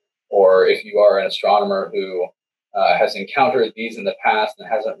people, or if you are an astronomer who has encountered these in the past and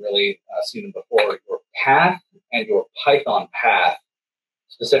hasn't really seen them before, your path and your Python path,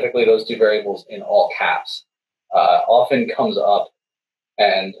 specifically those two variables in all caps, often comes up,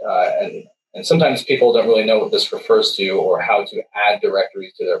 and sometimes people don't really know what this refers to or how to add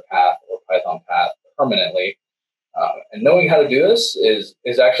directories to their path or Python path permanently. And knowing how to do this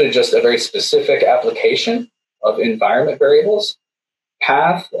is actually just a very specific application of environment variables.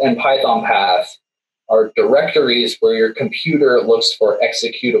 Path and Python path are directories where your computer looks for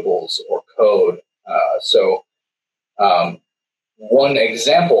executables or code. So one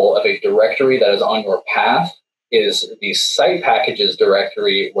example of a directory that is on your path is the site packages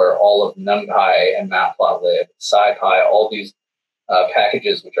directory, where all of NumPy and Matplotlib, SciPy, all these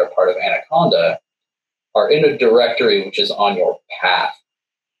packages which are part of Anaconda are in a directory which is on your path.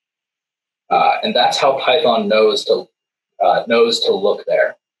 And that's how Python knows to look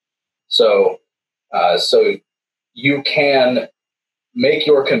there. So you can make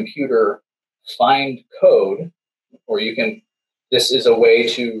your computer find code, or this is a way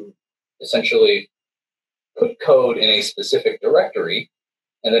to essentially put code in a specific directory.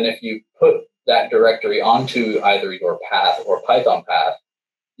 And then if you put that directory onto either your path or Python path,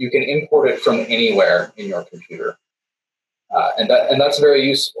 you can import it from anywhere in your computer. And that's very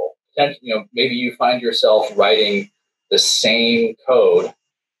useful. Maybe you find yourself writing the same code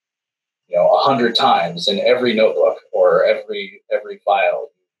 100 times in every notebook or every file.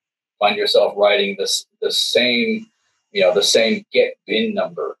 You find yourself writing the same get bin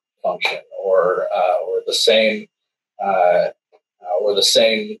number function, or the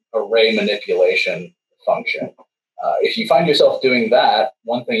same array manipulation function. If you find yourself doing that,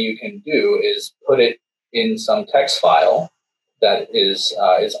 one thing you can do is put it in some text file that is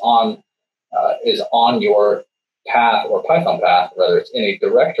on your path or Python path. Rather, it's in a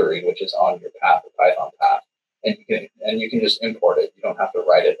directory which is on your path or Python path, and you can just import it. You don't have to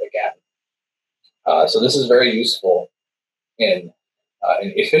write it again. So this is very useful in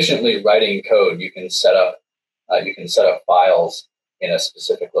efficiently writing code. You can set up files in a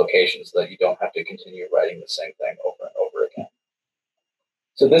specific location so that you don't have to continue writing the same thing over and over again.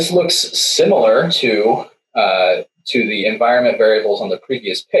 So this looks similar to the environment variables on the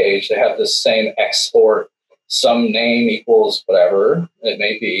previous page. They have the same export some name equals whatever it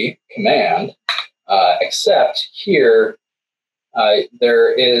may be command, except here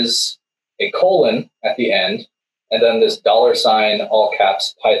there is a colon at the end, and then this $ all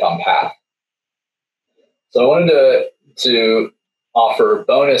caps Python path. So I wanted to offer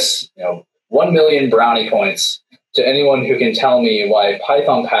bonus, 1 million brownie points to anyone who can tell me why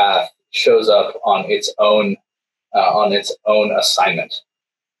Python path shows up on its own assignment.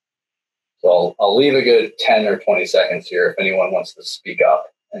 So I'll leave a good 10 or 20 seconds here if anyone wants to speak up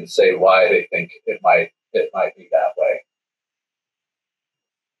and say why they think it might be that way.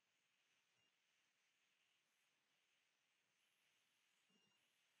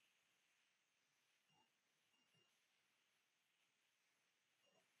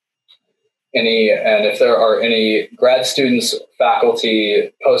 And if there are any grad students,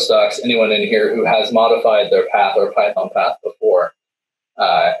 faculty, postdocs, anyone in here who has modified their path or Python path before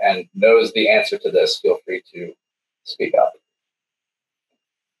and knows the answer to this, feel free to speak up.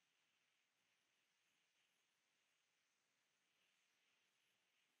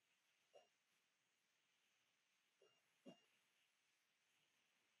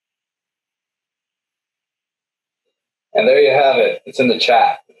 And there you have it. It's in the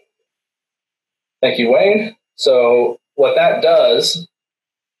chat. Thank you, Wayne. So what that does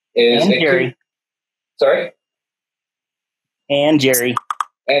is... And Jerry. Sorry? And Jerry.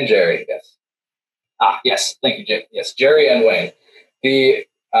 And Jerry, yes. Yes, thank you, Jerry. Yes, Jerry and Wayne.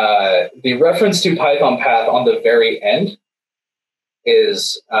 The reference to Python path on the very end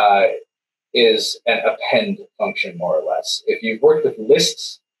is an append function, more or less. If you've worked with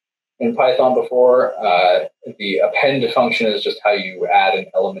lists in Python before, the append function is just how you add an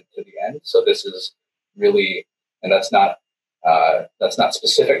element to the end. So this is really, and that's not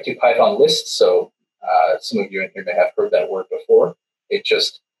specific to Python lists. So some of you in here may have heard that word before. It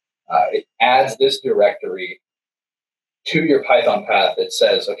just it adds this directory to your Python path that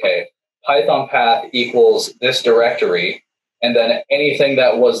says, okay, Python path equals this directory, and then anything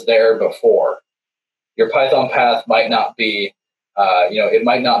that was there before. Your Python path might not be, it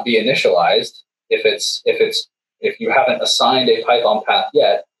might not be initialized. If you haven't assigned a Python path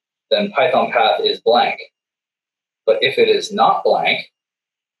yet, then Python path is blank. But if it is not blank,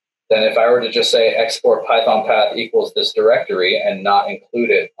 then if I were to just say export Python path equals this directory and not include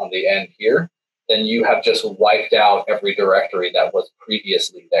it on the end here, then you have just wiped out every directory that was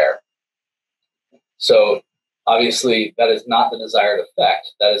previously there. So obviously that is not the desired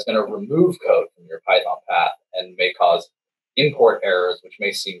effect. That is going to remove code from your Python path and may cause import errors, which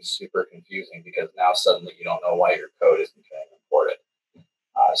may seem super confusing because now suddenly you don't know why your code isn't getting imported.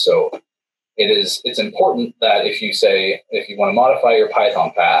 So it's important that if you want to modify your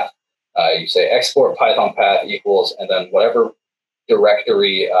Python path, you say export Python path equals, and then whatever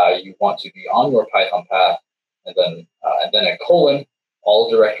directory you want to be on your Python path, and then a colon.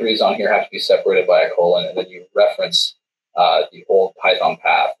 All directories on here have to be separated by a colon, and then you reference the old Python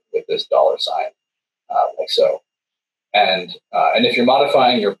path with this $, like so. And if you're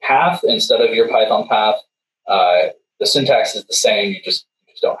modifying your path instead of your Python path, the syntax is the same. You just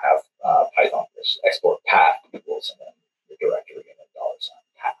don't have Python. Just export path equals, and then your directory and then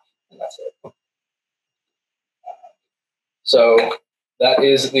 $path, and that's it. So that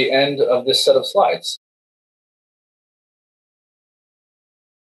is the end of this set of slides.